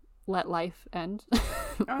let life end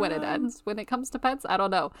when it ends when it comes to pets? I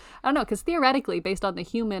don't know, because theoretically, based on the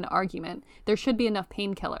human argument, there should be enough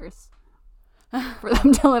painkillers for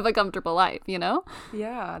them to live a comfortable life, you know?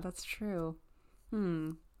 Yeah, that's true.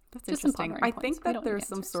 That's just interesting. I think that there's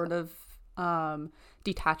some sort of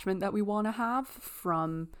detachment that we want to have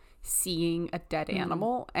from seeing a dead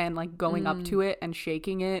animal and like going up to it and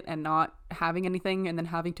shaking it and not having anything and then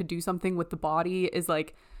having to do something with the body is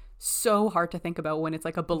like so hard to think about when it's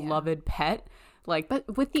like a beloved pet. Like,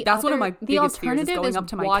 but with the that's one of my biggest fears is going up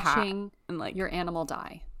to my watching cat and like your animal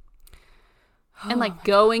die and like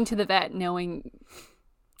going to the vet knowing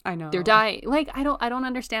I know they're dying. Like, I don't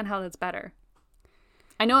understand how that's better.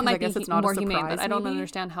 I know it might be more humane, but I don't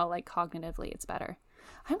understand how like cognitively it's better.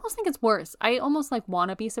 I almost think it's worse. I almost like want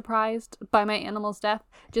to be surprised by my animal's death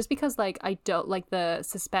just because like I don't like the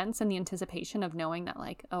suspense and the anticipation of knowing that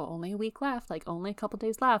like, oh, only a week left, like only a couple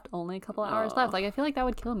days left, only a couple hours left. Like I feel like that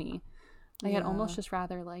would kill me. Like I'd almost just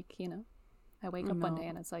rather like, you know, I wake up one day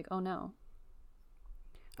and it's like, oh no.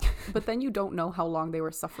 But then you don't know how long they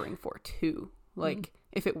were suffering for too. Like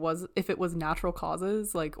if it was natural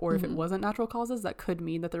causes, like, or if it wasn't natural causes, that could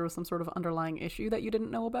mean that there was some sort of underlying issue that you didn't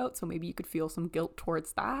know about. So maybe you could feel some guilt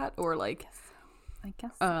towards that, or like, I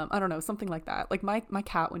guess. I don't know, something like that. Like my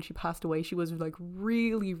cat, when she passed away, she was like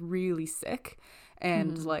really, really sick,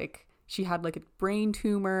 and like she had like a brain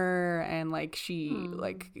tumor, and like she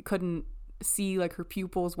like couldn't see like her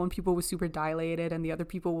pupils. One pupil was super dilated and the other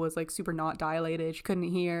pupil was like super not dilated. She couldn't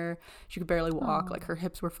hear, she could barely walk, like her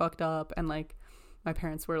hips were fucked up, and like my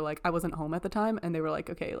parents were like, I wasn't home at the time, and they were like,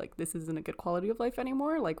 okay, like this isn't a good quality of life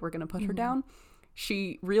anymore, like we're gonna put her down.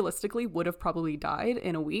 She realistically would have probably died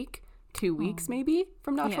in a week, 2 weeks maybe,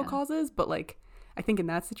 from natural causes, but like I think in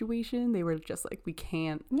that situation they were just like, we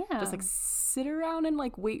can't just like sit around and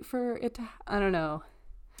like wait for it to I don't know.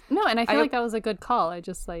 No, and I feel like that was a good call. I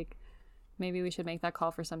just like, maybe we should make that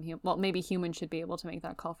call for some maybe humans should be able to make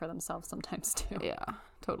that call for themselves sometimes too. Yeah,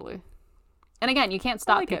 totally. And again, you can't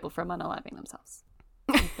stop people from unaliving themselves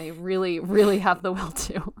if they really, really have the will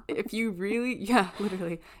to. If you really,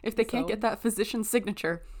 literally, if they can't get that physician's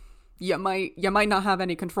signature, you might not have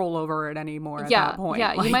any control over it anymore at that point.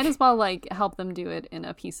 Yeah, like, you might as well like help them do it in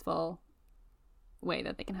a peaceful way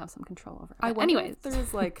that they can have some control over it. I wonder if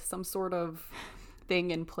there's like some sort of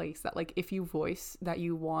thing in place that like if you voice that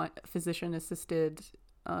you want physician assisted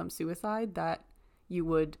suicide, that you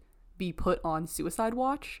would be put on suicide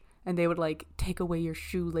watch, and they would like take away your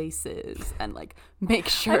shoelaces and like make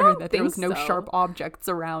sure that there was no sharp objects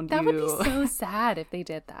around you. That would be so sad if they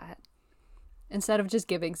did that. Instead of just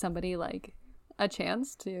giving somebody like a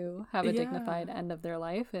chance to have a dignified end of their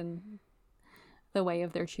life in the way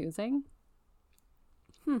of their choosing.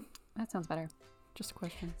 That sounds better. Just a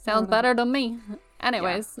question. Sounds better to me.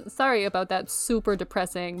 Anyways, sorry about that super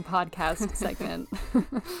depressing podcast segment.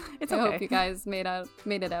 It's okay. I hope you guys made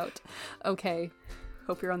it out okay.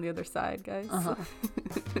 Hope you're on the other side, guys.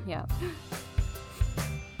 Yeah.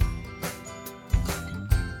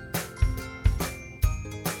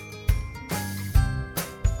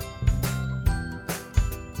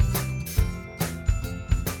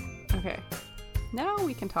 Okay. Now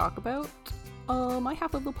we can talk about my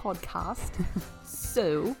half of the podcast.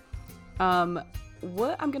 So,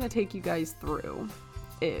 what I'm gonna take you guys through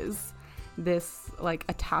is this like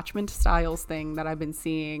attachment styles thing that I've been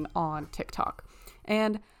seeing on TikTok.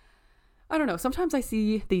 And I don't know, sometimes I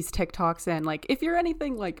see these TikToks and like if you're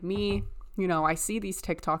anything like me, you know, I see these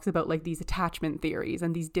TikToks about like these attachment theories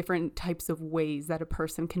and these different types of ways that a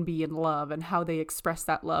person can be in love and how they express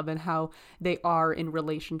that love and how they are in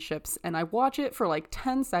relationships. And I watch it for like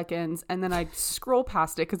 10 seconds and then I scroll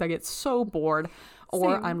past it because I get so bored,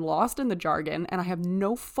 or I'm lost in the jargon and I have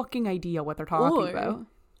no fucking idea what they're talking about.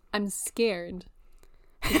 I'm scared.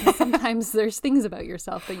 Because sometimes there's things about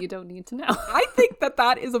yourself that you don't need to know. I think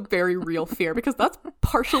that is a very real fear, because that's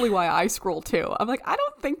partially why I scroll too. I'm like, I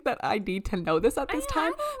don't think that I need to know this at this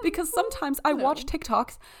time, because sometimes I watch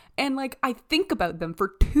TikToks and like I think about them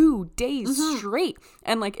for 2 days straight,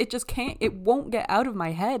 and like it won't get out of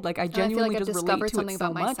my head. Like I genuinely just relate to it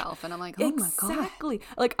so much. Myself, and I'm like, oh my god, exactly.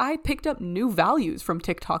 Like I picked up new values from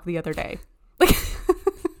TikTok the other day. Like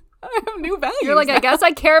I have new values. You're like, I guess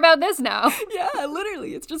I care about this now. Yeah,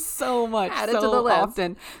 literally. It's just so much, Add it to the list.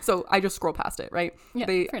 Often. So I just scroll past it, right? Yeah,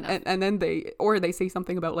 fair enough. And then they say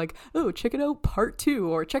something about like, oh, check it out part 2,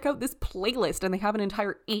 or check out this playlist, and they have an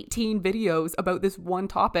entire 18 videos about this one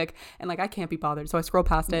topic, and like I can't be bothered, so I scroll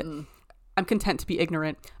past it. I'm content to be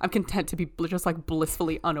ignorant. I'm content to be just like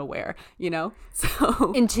blissfully unaware, you know?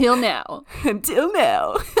 So until now.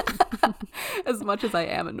 As much as I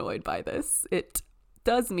am annoyed by this, it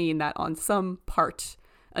does mean that on some part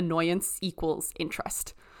annoyance equals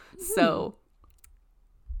interest. So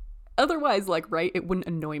otherwise, like, right, it wouldn't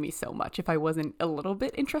annoy me so much if I wasn't a little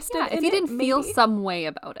bit interested in it. If you didn't feel some way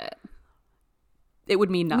about it, it would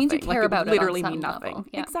mean nothing. It means you care about it. Literally on mean some nothing. Level.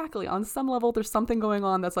 Yeah. Exactly. On some level, there's something going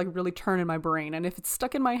on that's like really turning my brain, and if it's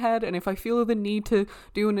stuck in my head, and if I feel the need to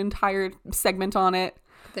do an entire segment on it,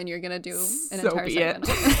 then you're gonna do an so entire be segment.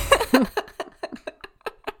 It.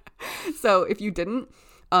 So if you didn't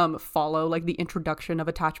follow like the introduction of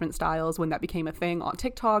attachment styles when that became a thing on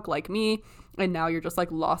TikTok, like me, and now you're just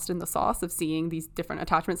like lost in the sauce of seeing these different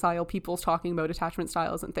attachment style people talking about attachment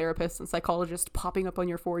styles, and therapists and psychologists popping up on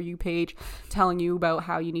your For You page telling you about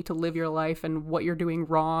how you need to live your life and what you're doing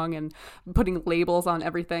wrong and putting labels on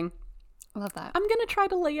everything. I love that. I'm gonna try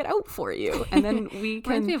to lay it out for you, and then we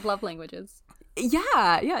can. Reminds me of love languages.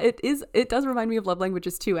 Yeah, it does remind me of love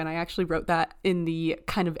languages too, and I actually wrote that in the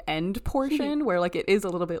kind of end portion where like it is a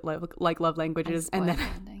little bit like love languages, and then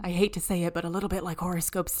I hate to say it, but a little bit like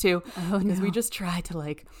horoscopes too, because we just try to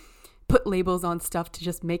like put labels on stuff to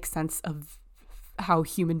just make sense of how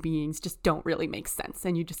human beings just don't really make sense,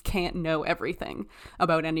 and you just can't know everything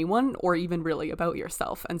about anyone or even really about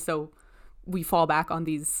yourself, and so we fall back on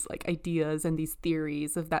these like ideas and these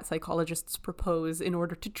theories of that psychologists propose in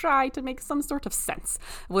order to try to make some sort of sense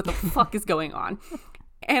of what the fuck is going on.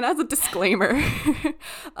 And as a disclaimer,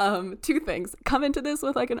 2 things: come into this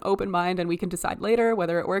with like an open mind and we can decide later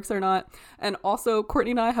whether it works or not. And also,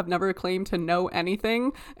 Courtney and I have never claimed to know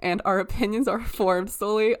anything, and our opinions are formed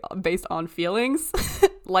solely based on feelings,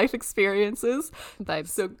 life experiences, Vibes.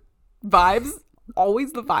 So vibes,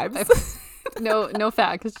 always the vibes. No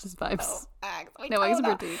facts, it's just vibes. No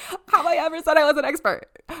expertise. Have I ever said I was an expert?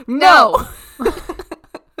 No.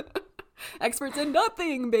 Experts in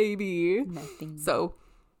nothing, baby. Nothing. So,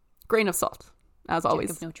 grain of salt, as always.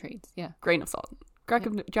 Jack of no trades, yeah. Grain of salt.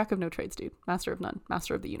 Jack of no trades, dude. Master of none.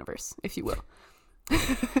 Master of the universe, if you will.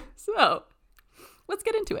 So, let's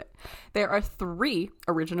get into it. There are 3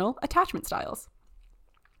 original attachment styles: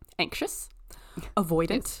 anxious,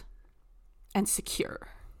 avoidant, and secure.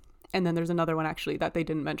 And then there's another one actually that they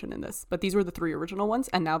didn't mention in this, but these were the 3 original ones,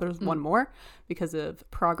 and now there's one more because of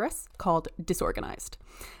progress called disorganized.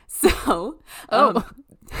 So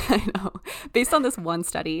I know, based on this one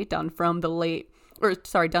study done from the late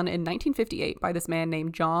done in 1958 by this man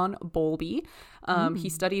named John Bowlby. He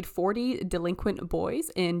studied 40 delinquent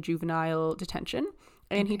boys in juvenile detention,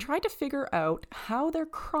 and he tried to figure out how their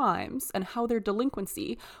crimes and how their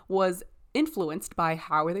delinquency was influenced by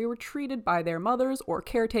how they were treated by their mothers or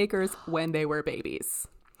caretakers when they were babies.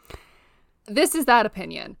 This is that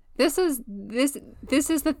opinion. This is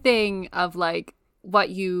the thing of like what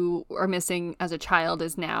you are missing as a child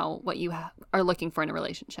is now what you are looking for in a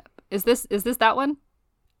relationship. Is this that one?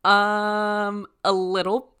 A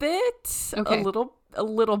little bit. Okay. A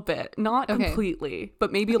little bit. Not completely,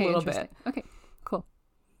 but maybe a little bit. Okay, cool.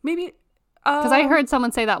 Maybe because I heard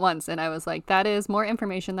someone say that once and I was like, that is more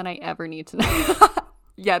information than I ever need to know.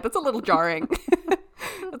 Yeah, that's a little jarring.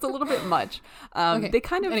 That's a little bit much. They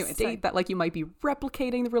kind of state that like you might be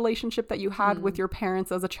replicating the relationship that you had with your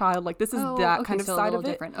parents as a child. Like this is kind of side of it.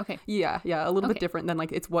 Different. Okay. Yeah, a little bit different than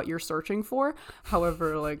like it's what you're searching for.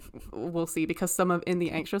 However, like we'll see, because some of in the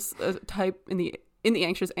anxious type in the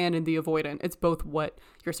anxious and in the avoidant, it's both what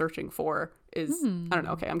you're searching for is I don't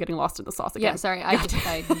know. Okay, I'm getting lost in the sauce again. Yeah, sorry, I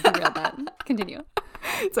derailed that. Continue.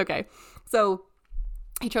 It's okay. So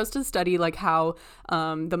he chose to study like how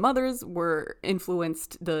the mothers were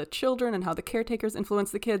influenced the children and how the caretakers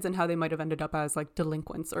influenced the kids and how they might have ended up as like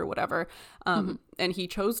delinquents or whatever. And he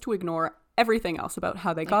chose to ignore everything else about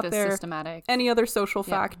how they got there, systematic, any other social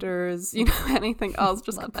factors, anything else,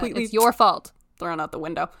 just completely it's your fault, thrown out the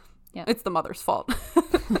window. Yeah, it's the mother's fault.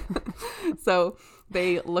 So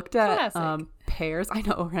they looked at pairs. I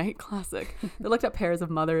know, right? Classic. They looked at pairs of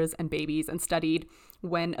mothers and babies and studied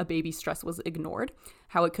when a baby's stress was ignored,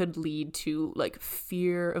 how it could lead to like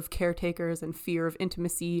fear of caretakers and fear of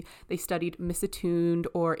intimacy. They studied misattuned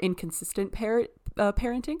or inconsistent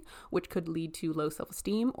parenting, which could lead to low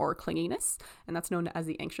self-esteem or clinginess, and that's known as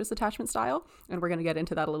the anxious attachment style. And we're going to get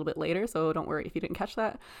into that a little bit later, so don't worry if you didn't catch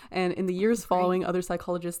that. And in the years following, other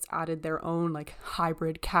psychologists added their own like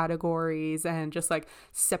hybrid categories and just like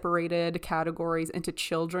separated categories into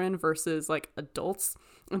children versus like adults.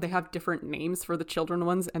 And they have different names for the children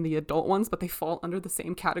ones and the adult ones, but they fall under the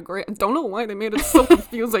same category. I don't know why they made it so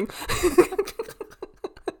confusing.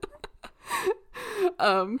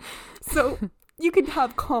 So you can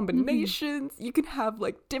have combinations, you can have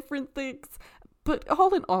like different things, but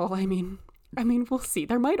all in all, I mean, we'll see.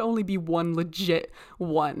 There might only be one legit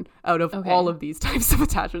one out of all of these types of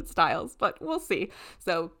attachment styles, but we'll see.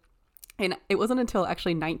 So and it wasn't until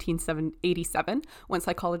actually 1987 when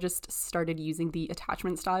psychologists started using the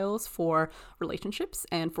attachment styles for relationships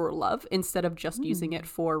and for love instead of just using it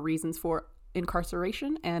for reasons for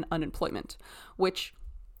incarceration and unemployment, which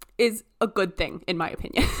is a good thing in my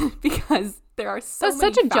opinion because there are so many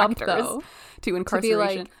such a jump factors though to incarceration. To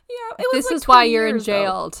be like, yeah, it was this like is why 20 you're in years,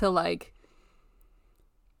 jail though. to like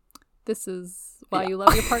this is why you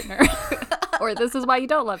love your partner. Or this is why you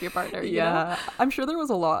don't love your partner. You know? I'm sure there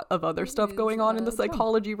was a lot of other stuff going on in the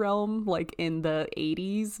psychology realm, like in the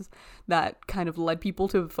 80s, that kind of led people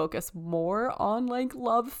to focus more on like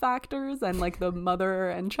love factors and like the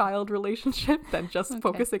mother and child relationship than just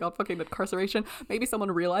focusing on fucking incarceration. Maybe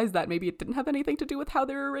someone realized that maybe it didn't have anything to do with how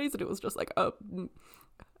they were raised, and it was just like an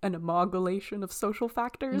amalgamation of social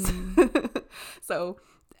factors. So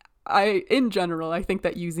in general, I think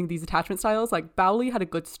that using these attachment styles, like Bowley had a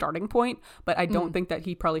good starting point, but I don't think that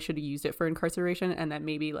he probably should have used it for incarceration, and that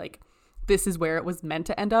maybe like this is where it was meant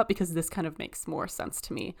to end up, because this kind of makes more sense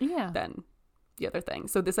to me than the other thing.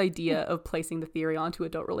 So this idea of placing the theory onto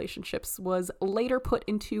adult relationships was later put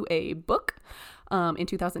into a book in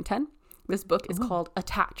 2010. This book is called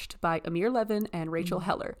Attached by Amir Levin and Rachel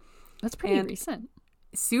Heller. That's pretty recent.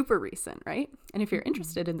 Super recent, right? And if you're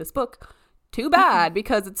interested in this book, too bad,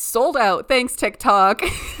 because it's sold out. Thanks, TikTok.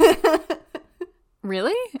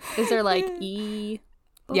 Really? Is there like e-books?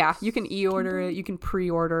 Yeah, you can e-order it. You can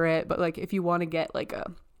pre-order it. But like if you want to get like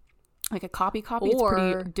a copy, it's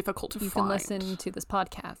pretty difficult to find. You can listen to this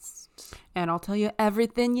podcast. And I'll tell you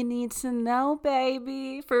everything you need to know,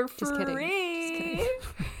 baby, for free. Just kidding.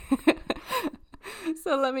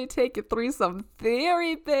 So let me take you through some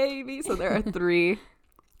theory, baby. So there are 3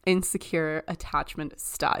 insecure attachment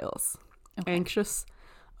styles. Anxious,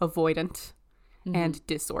 avoidant, and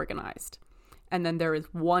disorganized. And then there is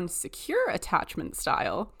one secure attachment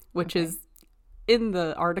style, which is in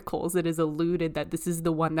the articles, it is alluded that this is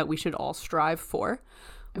the one that we should all strive for,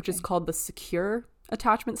 which is called the secure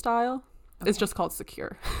attachment style. It's just called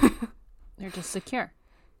secure. They're just secure.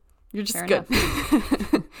 You're just Fair good.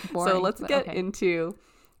 Boring, so let's get into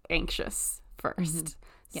anxious first.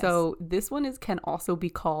 Yes. So this one can also be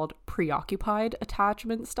called preoccupied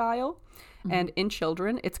attachment style. And in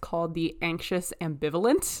children, it's called the anxious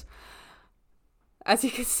ambivalent. As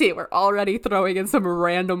you can see, we're already throwing in some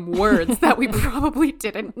random words that we probably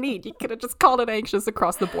didn't need. You could have just called it anxious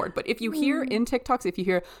across the board. But if you hear in TikToks, if you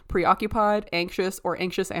hear preoccupied, anxious, or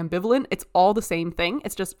anxious ambivalent, it's all the same thing.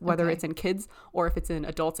 It's just whether it's in kids or if it's in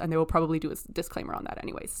adults, and they will probably do a disclaimer on that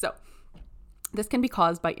anyways. So this can be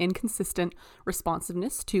caused by inconsistent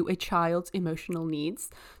responsiveness to a child's emotional needs.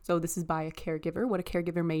 So this is by a caregiver, what a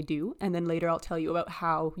caregiver may do. And then later I'll tell you about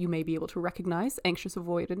how you may be able to recognize anxious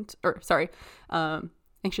ambivalent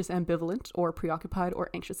or preoccupied or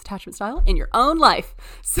anxious attachment style in your own life.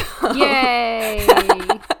 So, Yay!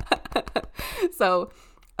 So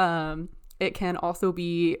it can also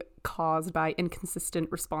be caused by inconsistent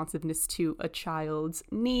responsiveness to a child's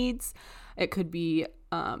needs. It could be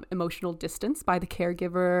emotional distance by the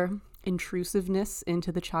caregiver, intrusiveness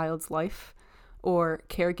into the child's life, or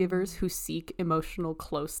caregivers who seek emotional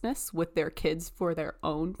closeness with their kids for their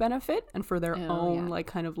own benefit and for their own like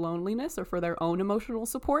kind of loneliness or for their own emotional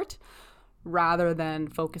support, rather than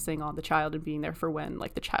focusing on the child and being there for when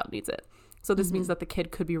like the child needs it. So this means that the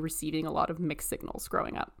kid could be receiving a lot of mixed signals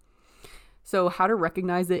growing up. So how to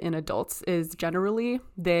recognize it in adults is generally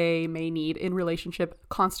they may need in relationship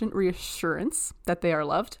constant reassurance that they are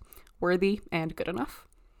loved, worthy, and good enough.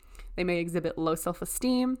 They may exhibit low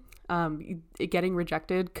self-esteem. Getting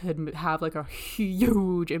rejected could have like a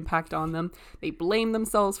huge impact on them. They blame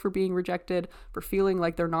themselves for being rejected, for feeling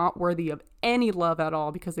like they're not worthy of any love at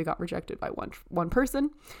all because they got rejected by one person.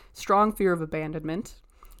 Strong fear of abandonment,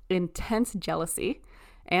 intense jealousy,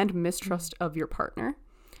 and mistrust of your partner.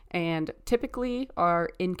 And typically are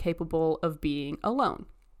incapable of being alone,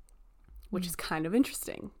 which is kind of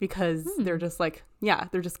interesting because they're just like,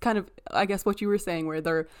 they're just kind of, I guess what you were saying, where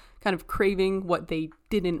they're kind of craving what they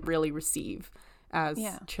didn't really receive as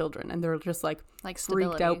children. And they're just like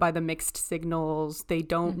freaked out by the mixed signals. They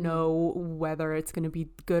don't know whether it's going to be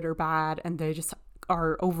good or bad. And they just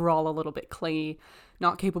are overall a little bit clingy,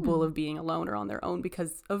 not capable of being alone or on their own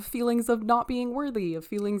because of feelings of not being worthy, of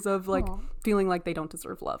feelings of like feeling like they don't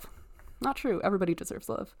deserve love. Not true. Everybody deserves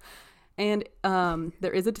love. And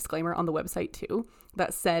there is a disclaimer on the website too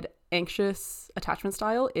that said anxious attachment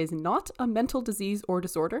style is not a mental disease or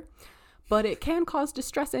disorder, but it can cause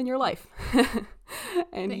distress in your life.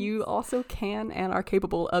 And you also can and are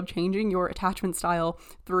capable of changing your attachment style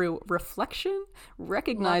through reflection,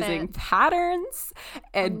 recognizing patterns,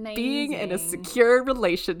 and being in a secure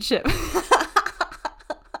relationship.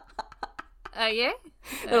 Yeah?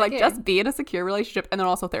 They're like, just be in a secure relationship. And then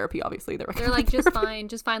also therapy, obviously. They're like, just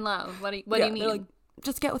find love. What do you mean? Like,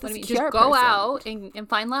 just get with a secure Just go out and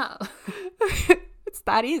find love. It's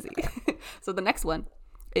that easy. So the next one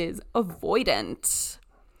is avoidant.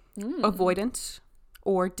 Avoidant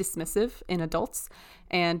or dismissive in adults.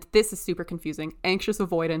 And this is super confusing. Anxious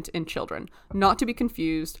avoidant in children. Not to be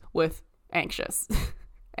confused with anxious.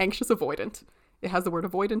 Anxious avoidant. It has the word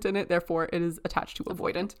avoidant in it, therefore it is attached to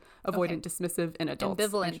avoidant. Avoidant, dismissive in adults.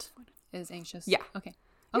 Ambivalent is anxious. Yeah. Okay.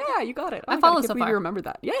 Yeah, you got it. I follow so far. You remembered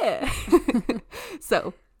that. Yeah.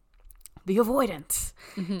 So, the avoidant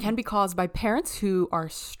can be caused by parents who are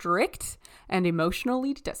strict and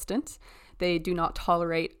emotionally distant. They do not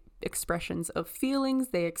tolerate expressions of feelings.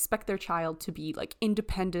 They expect their child to be like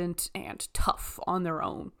independent and tough on their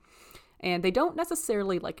own. And they don't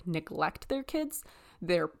necessarily like neglect their kids.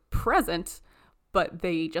 They're present, but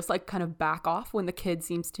they just like kind of back off when the kid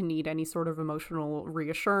seems to need any sort of emotional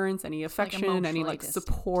reassurance, any affection, any like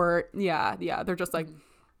support. Yeah. They're just like,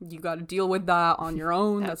 you got to deal with that on your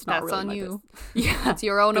own. That's not really on you. Yeah, it's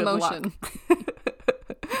your own emotion.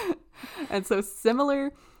 And so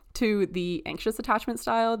similar to the anxious attachment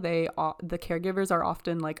style, the caregivers are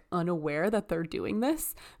often like unaware that they're doing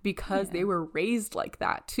this because they were raised like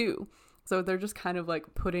that too. So they're just kind of like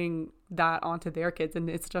putting that onto their kids, and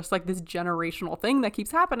it's just like this generational thing that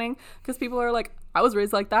keeps happening because people are like, I was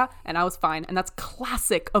raised like that and I was fine. And that's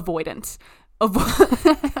classic avoidant.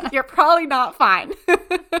 You're probably not fine.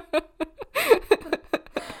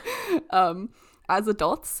 As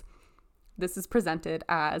adults, this is presented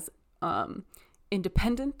as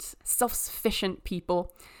independent, self-sufficient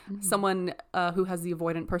people. Someone who has the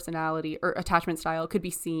avoidant personality or attachment style could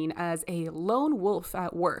be seen as a lone wolf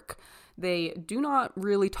at work. They do not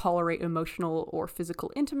really tolerate emotional or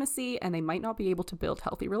physical intimacy, and they might not be able to build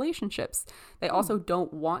healthy relationships. They also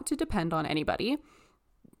don't want to depend on anybody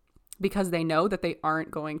because they know that they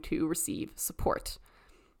aren't going to receive support.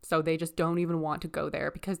 So they just don't even want to go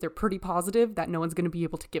there because they're pretty positive that no one's going to be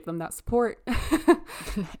able to give them that support.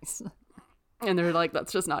 Nice. And they're like,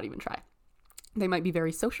 let's just not even try. They might be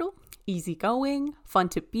very social, easygoing, fun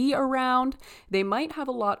to be around. They might have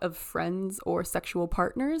a lot of friends or sexual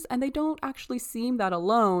partners, and they don't actually seem that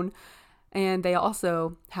alone. And they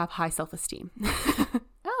also have high self-esteem.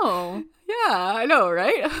 Oh. Yeah, I know,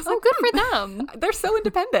 right? I was Oh, good for them. they're so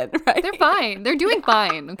independent, right? They're fine. They're doing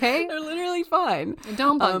fine, okay? They're literally fine.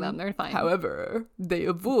 Don't bug them. They're fine. However, they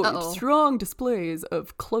avoid Uh-oh. strong displays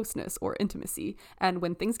of closeness or intimacy. And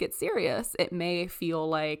when things get serious, it may feel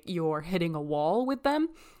like you're hitting a wall with them.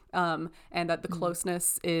 And that the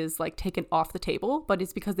closeness is like taken off the table, but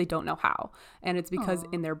it's because they don't know how. And it's because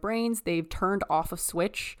in their brains, they've turned off a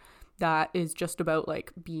switch that is just about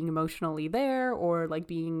like being emotionally there, or like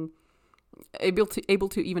being able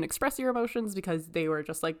to even express your emotions, because they were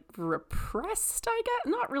just like repressed, I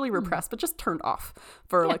guess. Not really repressed, but just turned off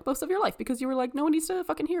for like most of your life, because you were like, no one needs to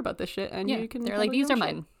fucking hear about this shit, and you can they're like, these are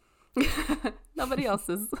mine. Nobody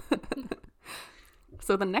else's.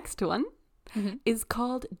 So the next one is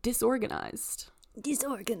called disorganized,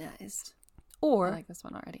 or I like this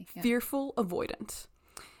one already. Yeah. fearful avoidant.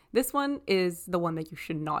 This one is the one that you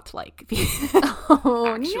should not like. Oh,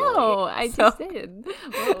 Actually. no, I just did.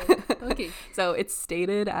 Whoa. Okay. So it's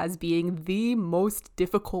stated as being the most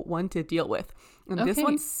difficult one to deal with. And this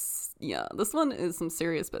Okay. this one is some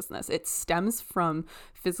serious business. It stems from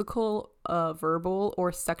physical, verbal,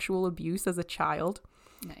 or sexual abuse as a child,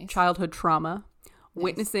 Nice. childhood trauma. Nice.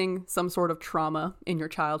 Witnessing some sort of trauma in your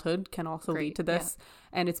childhood can also lead Great, to this.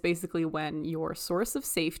 And it's basically when your source of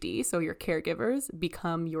safety, so your caregivers,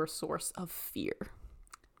 become your source of fear.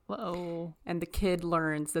 Whoa. And the kid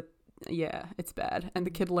learns that, yeah, it's bad. And the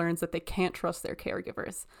kid learns that they can't trust their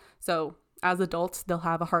caregivers. So as adults, they'll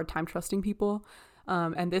have a hard time trusting people.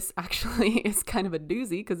 And this actually is kind of a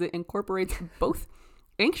doozy, because it incorporates both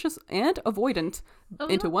anxious and avoidant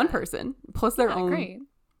into one person, plus their own Great.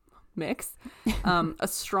 mix. A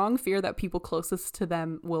strong fear that people closest to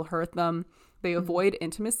them will hurt them. They avoid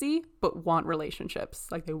intimacy but want relationships.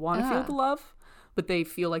 Like they want to feel the love, but they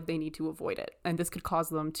feel like they need to avoid it. And this could cause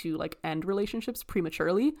them to like end relationships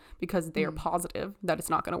prematurely, because they are positive that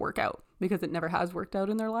it's not going to work out, because it never has worked out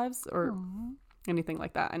in their lives or anything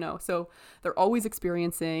like that. I know. So they're always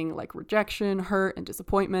experiencing like rejection, hurt, and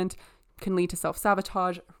disappointment. Can lead to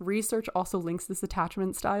self-sabotage. Research also links this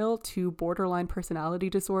attachment style to borderline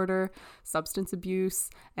personality disorder, substance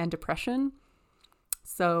abuse, and depression.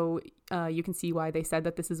 So you can see why they said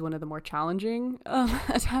that this is one of the more challenging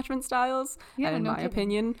attachment styles. Yeah, and in no my kidding.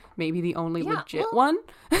 opinion, maybe the only Yeah, legit well, one.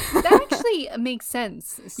 That actually makes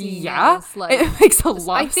sense. seeing Yeah, as, like, it makes a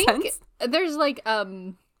lot I of think sense. there's like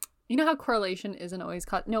you know how correlation isn't always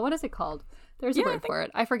no, what is it called? There's a word for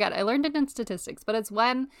it. I forget. I learned it in statistics, but it's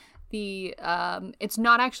when the it's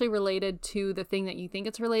not actually related to the thing that you think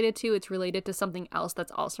it's related to. It's related to something else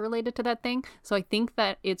that's also related to that thing. So I think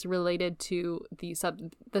that it's related to the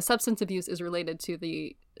substance abuse is related to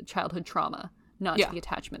the childhood trauma, not to the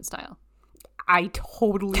attachment style. I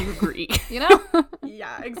totally agree. You know?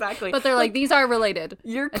 Yeah, exactly. But they're like, these are related.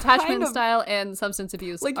 You're Attachment kind of, style and substance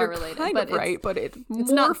abuse like are you're related. kind but of right, but it it's more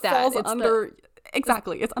not that. falls It's under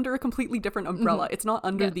exactly. It's under a completely different umbrella. It's not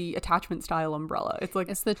under Yeah. the attachment style umbrella. It's like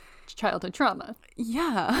it's the childhood trauma.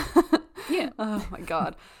 yeah. Yeah. Oh my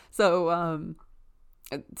god. So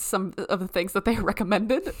some of the things that they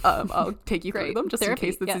recommended, I'll take you through Great. them just Therapy,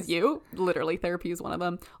 in case this yes. is you. Literally, therapy is one of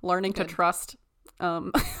them. Learning to Good. trust.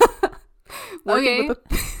 Working Okay. with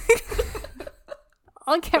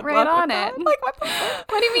I'll get Good right luck with on that. it. Like what the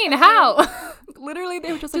fuck? What do you mean? How? Literally,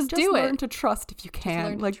 they were just Just like, do learn it. to trust if you can.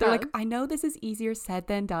 learn to Like they're like, trust. I know this is easier said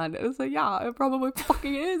than done. It's like, yeah, it probably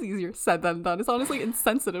fucking is easier said than done. It's honestly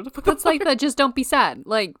insensitive to put That's like the just don't be sad.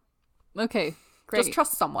 Like, okay, great. just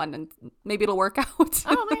trust someone and maybe it'll work out.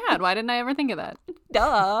 Oh my god, why didn't I ever think of that?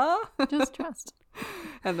 Duh. Just trust.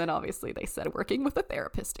 And then obviously they said working with a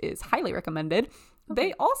therapist is highly recommended.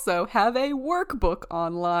 They also have a workbook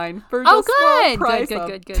online for Oh, just small good. price Good, of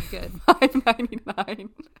good, good, good. $5.99.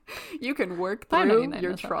 You can work through $5.99,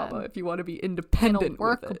 your that's not trauma bad. if you want to be In a independent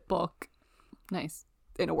with it workbook. Nice.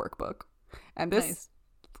 in a workbook. And this Nice.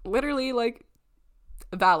 literally like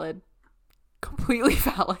valid, completely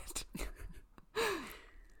valid.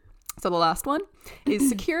 So the last one is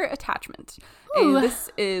secure attachment. Ooh. And this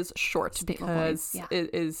is short Stable because boys, yeah. it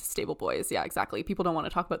is stable boys. Yeah, exactly. People don't want to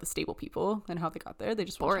talk about the stable people and how they got there. They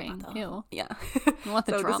just want to Boring. talk about Ew. yeah. I want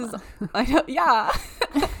the So drama. this is I know, yeah.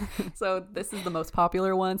 So this is the most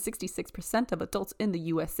popular one. 66% of adults in the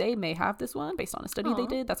USA may have this one based on a study they Aw.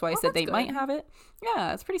 did. That's why I Well, said they that's might good. have it.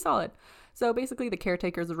 Yeah, it's pretty solid. So basically the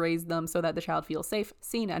caretakers raise them so that the child feels safe,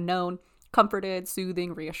 seen and known, comforted,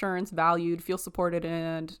 soothing, reassurance, valued, feels supported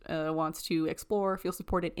and wants to explore, feel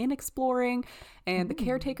supported in exploring. And the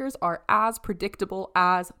caretakers are as predictable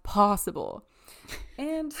as possible.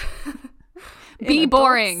 And Be adults.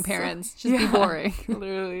 boring, parents. Just be boring.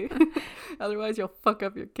 Literally. Otherwise, you'll fuck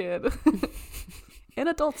up your kid. In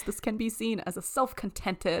adults, this can be seen as a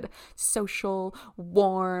self-contented, social,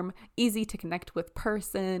 warm, easy to connect with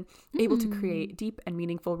person, able to create deep and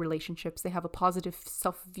meaningful relationships. They have a positive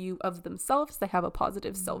self-view of themselves. They have a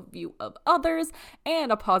positive self-view of others,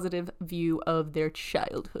 and a positive view of their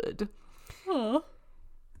childhood. Aww.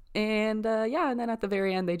 And and then at the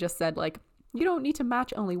very end, they just said, like, you don't need to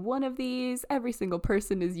match only one of these. Every single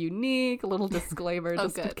person is unique. A little disclaimer,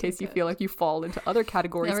 just in case you feel like you fall into other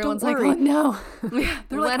categories. Everyone's don't worry. like, oh no. Yeah,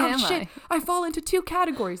 they're What like, oh am shit, I fall into 2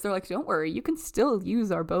 categories. They're like, don't worry, you can still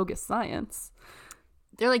use our bogus science.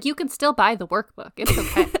 They're like, you can still buy the workbook. It's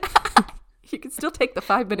okay. You can still take the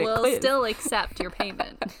 5-minute We'll quiz. still accept your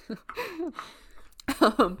payment.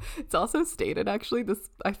 It's also stated, actually, this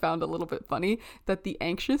I found a little bit funny, that the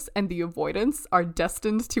anxious and the avoidance are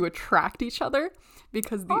destined to attract each other,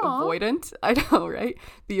 because the avoidant, I know, right?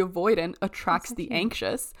 The avoidant attracts the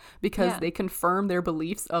anxious because they confirm their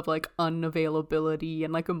beliefs of like unavailability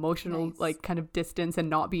and like emotional like kind of distance and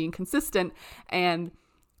not being consistent, and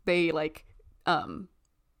they like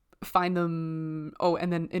find them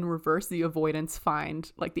and then in reverse, the avoidants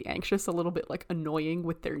find like the anxious a little bit like annoying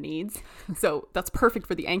with their needs. So that's perfect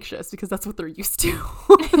for the anxious because that's what they're used to.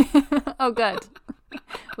 Oh, good.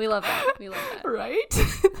 We love that. Right?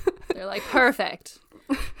 They're like, perfect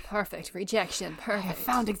rejection, perfect. I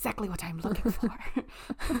found exactly what I'm looking for.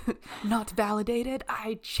 Not validated,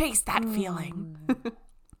 I chase that feeling.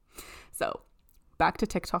 So back to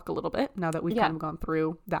TikTok a little bit now that we've kind of gone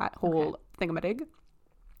through that whole thingamadig.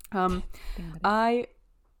 I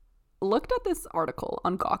looked at this article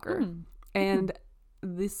on Gawker, and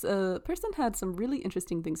this person had some really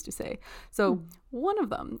interesting things to say. So one of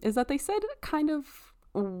them is that they said kind of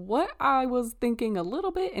what I was thinking a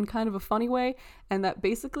little bit in kind of a funny way, and that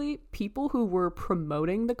basically people who were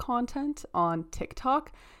promoting the content on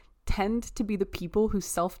TikTok tend to be the people who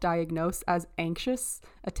self-diagnose as anxious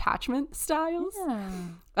attachment styles.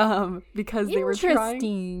 Because they were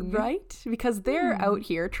trying, right? Because they're out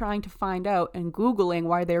here trying to find out and Googling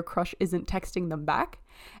why their crush isn't texting them back,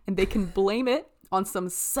 and they can blame it on some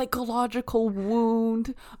psychological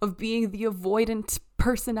wound of being the avoidant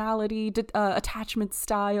personality attachment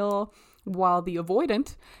style, while the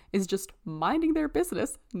avoidant is just minding their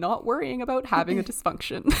business, not worrying about having a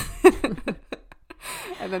dysfunction.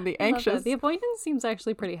 And then the anxious, the avoidant seems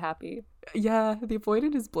actually pretty happy. Yeah, the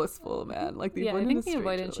avoidant is blissful, man. Like the avoidant, I think the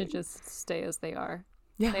avoidant should just stay as they are.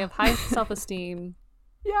 Yeah, they have high self-esteem.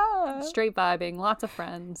 Yeah, straight vibing, lots of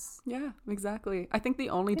friends. Yeah, exactly. I think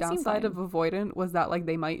the only downside of avoidant was that like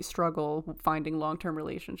they might struggle finding long-term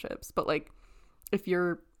relationships. But like, if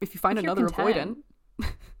you find another avoidant,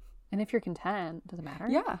 and if you're content, does it matter?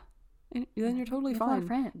 Yeah. And then you're totally fine,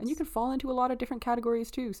 and you can fall into a lot of different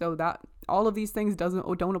categories too. So that all of these things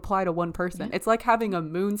don't apply to one person. It's like having a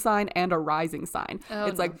moon sign and a rising sign.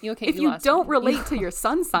 It's like if you don't relate to your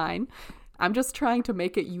sun sign, I'm just trying to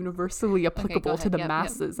make it universally applicable to the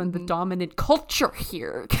masses and the dominant culture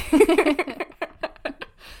here.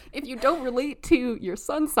 If you don't relate to your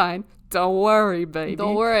sun sign, don't worry, baby.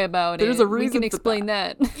 Don't worry about it. There's a reason. We can explain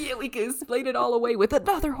that. Yeah, we can explain it all away with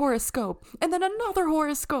another horoscope, and then another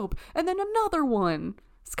horoscope, and then another one.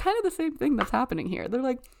 It's kind of the same thing that's happening here. They're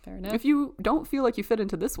like, if you don't feel like you fit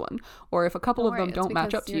into this one, or if a couple of them don't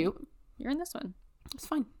match up to you, you're in this one. It's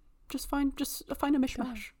fine. Just find a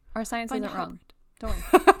mishmash. Our science isn't wrong. Don't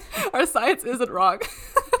worry. Our science isn't wrong.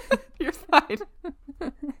 You're fine.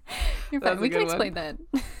 You're fine. We can explain that.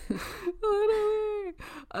 Literally.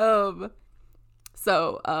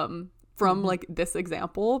 From like this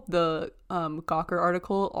example, the Gawker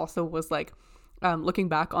article also was like looking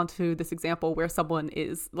back onto this example where someone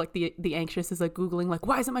is like the anxious is like Googling like,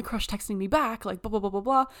 why isn't my crush texting me back? Like blah blah blah blah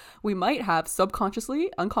blah. We might have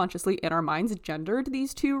subconsciously, unconsciously in our minds gendered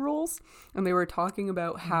these two roles, and they were talking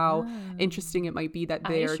about how interesting it might be that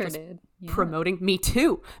they're just promoting. Me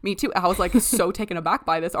too. I was like so taken aback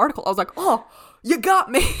by this article. I was like, oh, you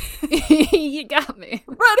got me. You got me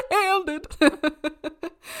red-handed.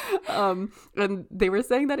 And they were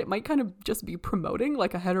saying that it might kind of just be promoting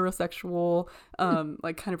like a heterosexual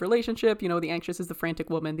like kind of relationship. You know, the anxious is the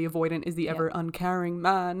frantic woman, the avoidant is the ever uncaring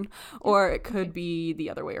man, or it could be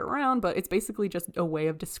the other way around, but it's basically just a way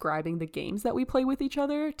of describing the games that we play with each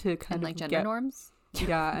other to kind of like gender norms.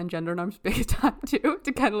 Yeah, and gender norms big time too,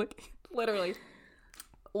 to kind of like literally.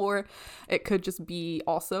 Or it could just be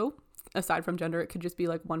also aside from gender, it could just be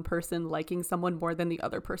like one person liking someone more than the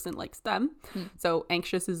other person likes them. So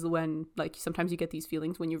anxious is when like sometimes you get these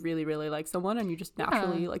feelings when you really, really like someone and you just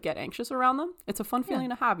naturally like get anxious around them. It's a fun feeling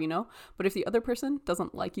to have, you know? But if the other person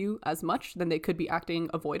doesn't like you as much, then they could be acting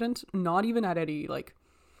avoidant, not even at any like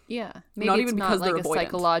maybe not it's even not because like they're a avoidant.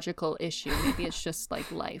 psychological issue. Maybe it's just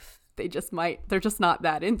like life. They're just not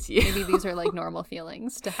that into you. Maybe these are like normal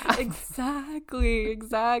feelings to have. Exactly.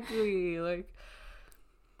 Like,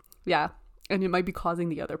 yeah. And it might be causing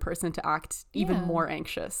the other person to act even more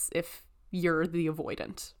anxious if you're the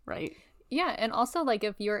avoidant, right? Yeah. And also, like,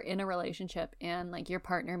 if you're in a relationship and like your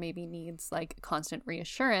partner maybe needs like constant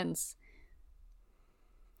reassurance,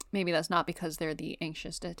 maybe that's not because they're the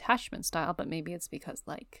anxious attachment style, but maybe it's because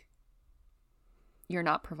like you're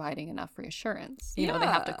not providing enough reassurance. You know, they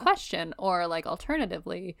have to question, or like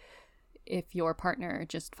alternatively, if your partner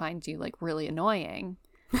just finds you like really annoying,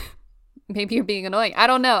 maybe you're being annoying. I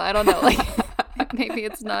don't know. Like maybe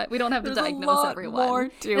it's not, we don't have to diagnose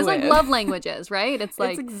everyone. It's like love languages, right? It's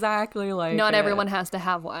like, it's exactly like not everyone has to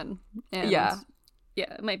have one. And yeah,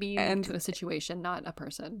 it might be unique to a situation, not a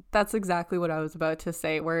person. That's exactly what I was about to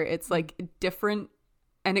say, where it's like different,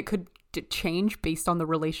 and it could change based on the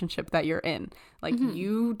relationship that you're in. Like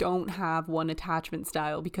you don't have one attachment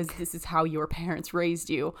style because this is how your parents raised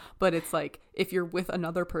you, but it's like if you're with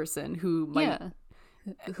another person who might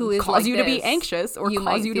who is cause like you this, to be anxious or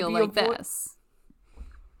cause you to be like this,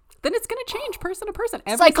 then it's going to change person to person.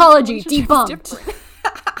 Every Psychology debunked.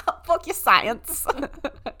 Fuck your science.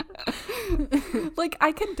 Like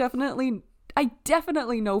I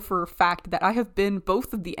definitely know for a fact that I have been both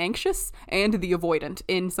the anxious and the avoidant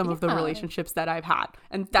in some of the relationships that I've had.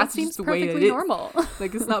 And that seems the way it is. Normal.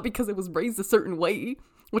 Like, it's not because it was raised a certain way,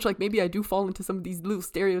 which like maybe I do fall into some of these little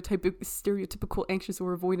stereotypical anxious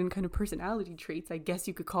or avoidant kind of personality traits. I guess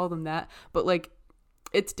you could call them that. But like,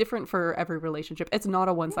 it's different for every relationship. It's not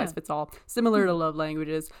a one size fits all. Similar to love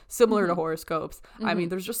languages, similar to horoscopes. I mean,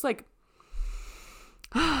 there's just like,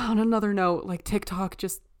 on another note, like TikTok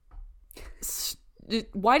just...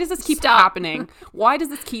 why does this keep happening? Why does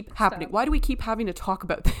this keep happening? Why do we keep having to talk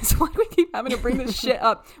about this? Why do we keep having to bring this shit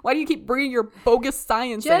up? Why do you keep bringing your bogus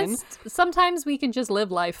science in? Sometimes we can just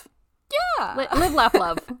live life. Yeah. Live, laugh,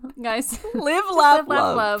 love, guys. Live, laugh,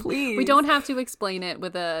 love, please. We don't have to explain it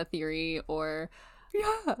with a theory or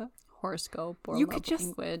yeah, horoscope or you love could just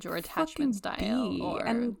language or attachment style. Be. Or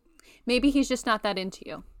and maybe he's just not that into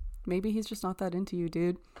you. Maybe he's just not that into you,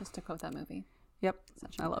 dude. Just to quote that movie. Yep,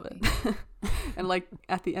 I love it. And like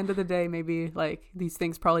at the end of the day, maybe like these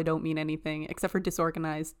things probably don't mean anything except for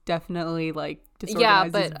disorganized. Definitely like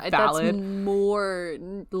disorganized is valid.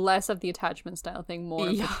 That's less of the attachment style thing, more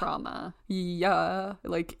of the trauma. Yeah,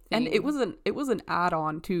 like thing. And it was an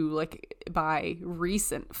add-on to like by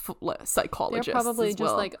recent psychologists. They're probably just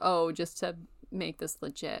well. like just to make this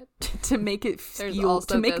legit, to make it feel,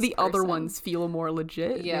 to make the other ones feel more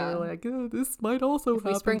legit. Yeah, they're like, this might also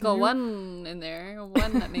happen. We sprinkle one in there,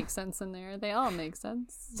 one that makes sense in there. They all make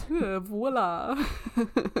sense. Voila.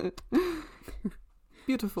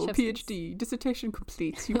 Beautiful. PhD dissertation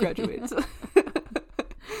complete. You graduate.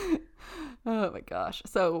 Oh my gosh.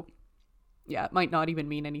 So yeah, it might not even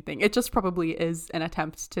mean anything. It just probably is an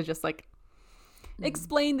attempt to just like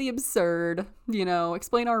explain the absurd,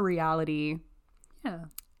 explain our reality. Yeah.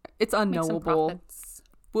 It's unknowable.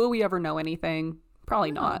 Will we ever know anything?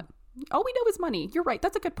 Probably not. All we know is money. You're right.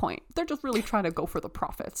 That's a good point. They're just really trying to go for the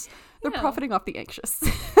profits. They're profiting off the anxious.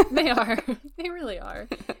 They are. They really are.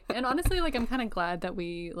 And honestly, like, I'm kind of glad that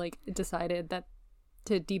we like decided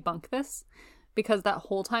to debunk this, because that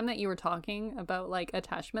whole time that you were talking about like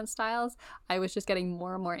attachment styles, I was just getting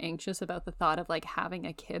more and more anxious about the thought of like having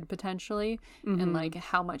a kid potentially, and like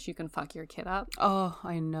how much you can fuck your kid up. Oh,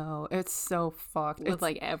 I know. It's so fucked. With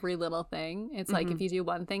like every little thing. It's like if you do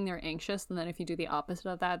one thing, they're anxious, and then if you do the opposite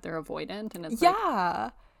of that, they're avoidant. And it's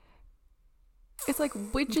it's like,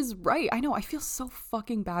 which is right? I know. I feel so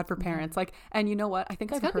fucking bad for parents. Like, and you know what? I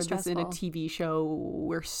think I've heard this in a TV show,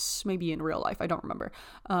 or maybe in real life. I don't remember.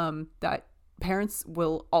 That parents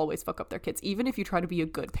will always fuck up their kids, even if you try to be a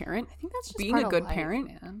good parent. I think that's just being a good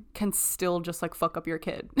parent can still just like fuck up your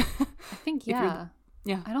kid. I think yeah.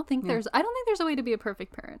 I don't think there's a way to be a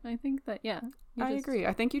perfect parent. I think that I agree.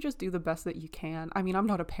 I think you just do the best that you can. I mean, I'm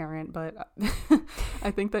not a parent, but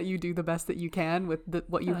I think that you do the best that you can with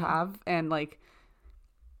what you have, and like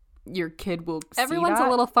your kid will everyone's see that.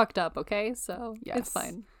 A little fucked up, okay? So it's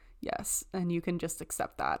fine. Yes, and you can just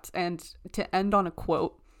accept that. And to end on a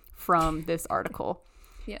quote from this article,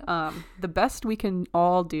 Yeah. The best we can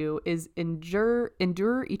all do is endure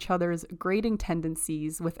each other's grating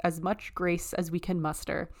tendencies with as much grace as we can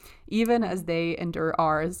muster, even as they endure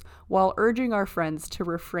ours, while urging our friends to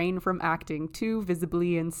refrain from acting too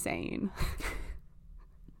visibly insane.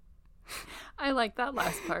 I like that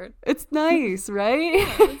last part. It's nice, right?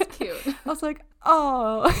 Yeah, it's cute. I was like,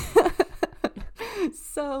 oh,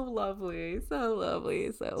 so lovely, so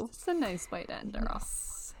lovely. So It's a nice way to end our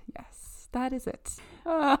off. yes, that is it.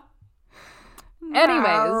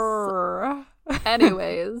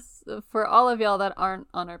 Anyways, for all of y'all that aren't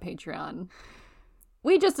on our Patreon,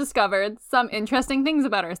 we just discovered some interesting things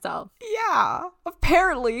about ourselves. Yeah,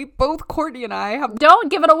 apparently both Courtney and I have.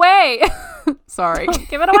 Don't give it away. Sorry, Don't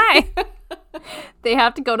give it away. They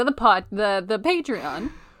have to go to the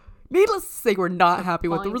Patreon. Needless to say, we're not happy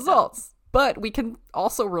with the Find out. results, but we can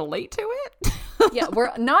also relate to it. Yeah,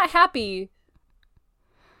 we're not happy.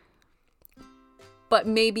 But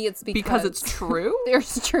maybe it's because it's true.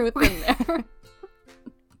 There's truth in there.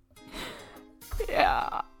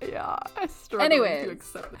 Yeah. I struggle Anyways. to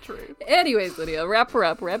accept the truth. Anyways, Lydia, wrap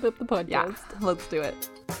up the podcast. Yeah, let's do it.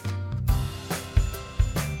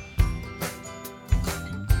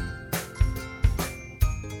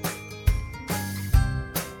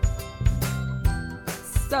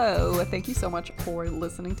 So, thank you so much for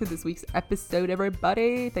listening to this week's episode,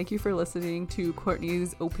 everybody. Thank you for listening to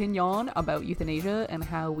Courtney's opinion about euthanasia and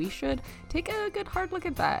how we should take a good hard look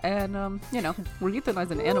at that. And, we're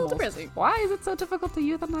euthanizing animals. depressing. Why is it so difficult to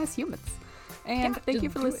euthanize humans? And Yeah, thank you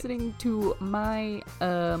just for do it. listening to my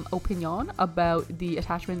opinion about the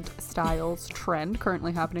attachment styles trend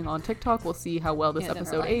currently happening on TikTok. We'll see how well this Yeah, it never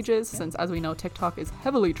episode lies. ages, Yeah. since, as we know, TikTok is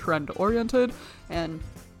heavily trend oriented. And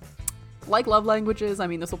like love languages, I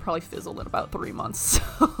mean, this will probably fizzle in about 3 months.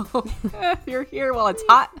 So if you're here while it's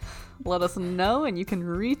hot, let us know, and you can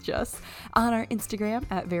reach us on our Instagram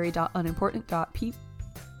at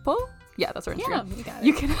very.unimportant.people. Yeah, that's our Instagram. Yeah, you got it.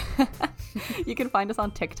 You can you can find us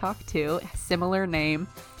on TikTok too. Similar name.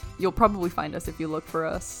 You'll probably find us if you look for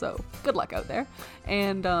us, so good luck out there.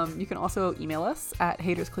 And you can also email us at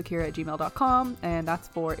hatersclickhere@gmail.com, and that's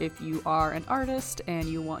for if you are an artist and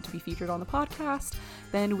you want to be featured on the podcast,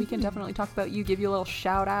 then we can definitely talk about you, give you a little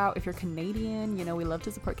shout out. If you're Canadian, we love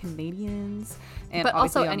to support Canadians. And But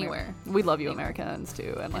also obviously anywhere. we love you Americans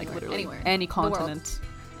too, and like Anywhere, literally anywhere. any The world. continent.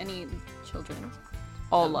 Any children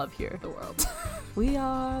All love here. of the world. We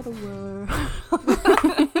are the world.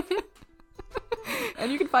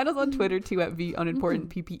 And you can find us on Twitter too at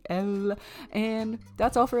 @VUnimportantPPL. And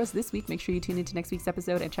that's all for us this week. Make sure you tune into next week's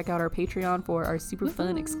episode and check out our Patreon for our super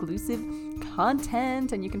fun exclusive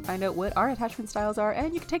content. And you can find out what our attachment styles are,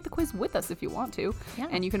 and you can take the quiz with us if you want to. Yeah.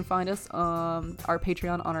 And you can find us our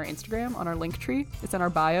Patreon on our Instagram, on our link tree. It's in our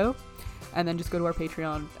bio. And then just go to our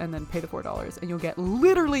Patreon and then pay the $4, and you'll get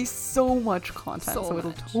literally so much content. So it'll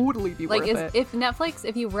much. totally be Like, worth it. if Netflix,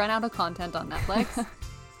 if you run out of content on Netflix,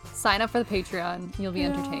 sign up for the Patreon. You'll be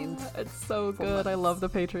entertained. Yeah, it's so for good. I months. love the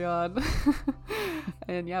Patreon.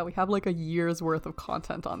 And yeah, we have like a year's worth of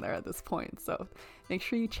content on there at this point. So make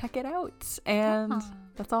sure you check it out. And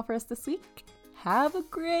that's all for us this week. Have a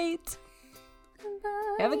great.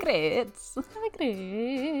 Bye. Have a great. Have a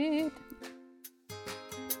great.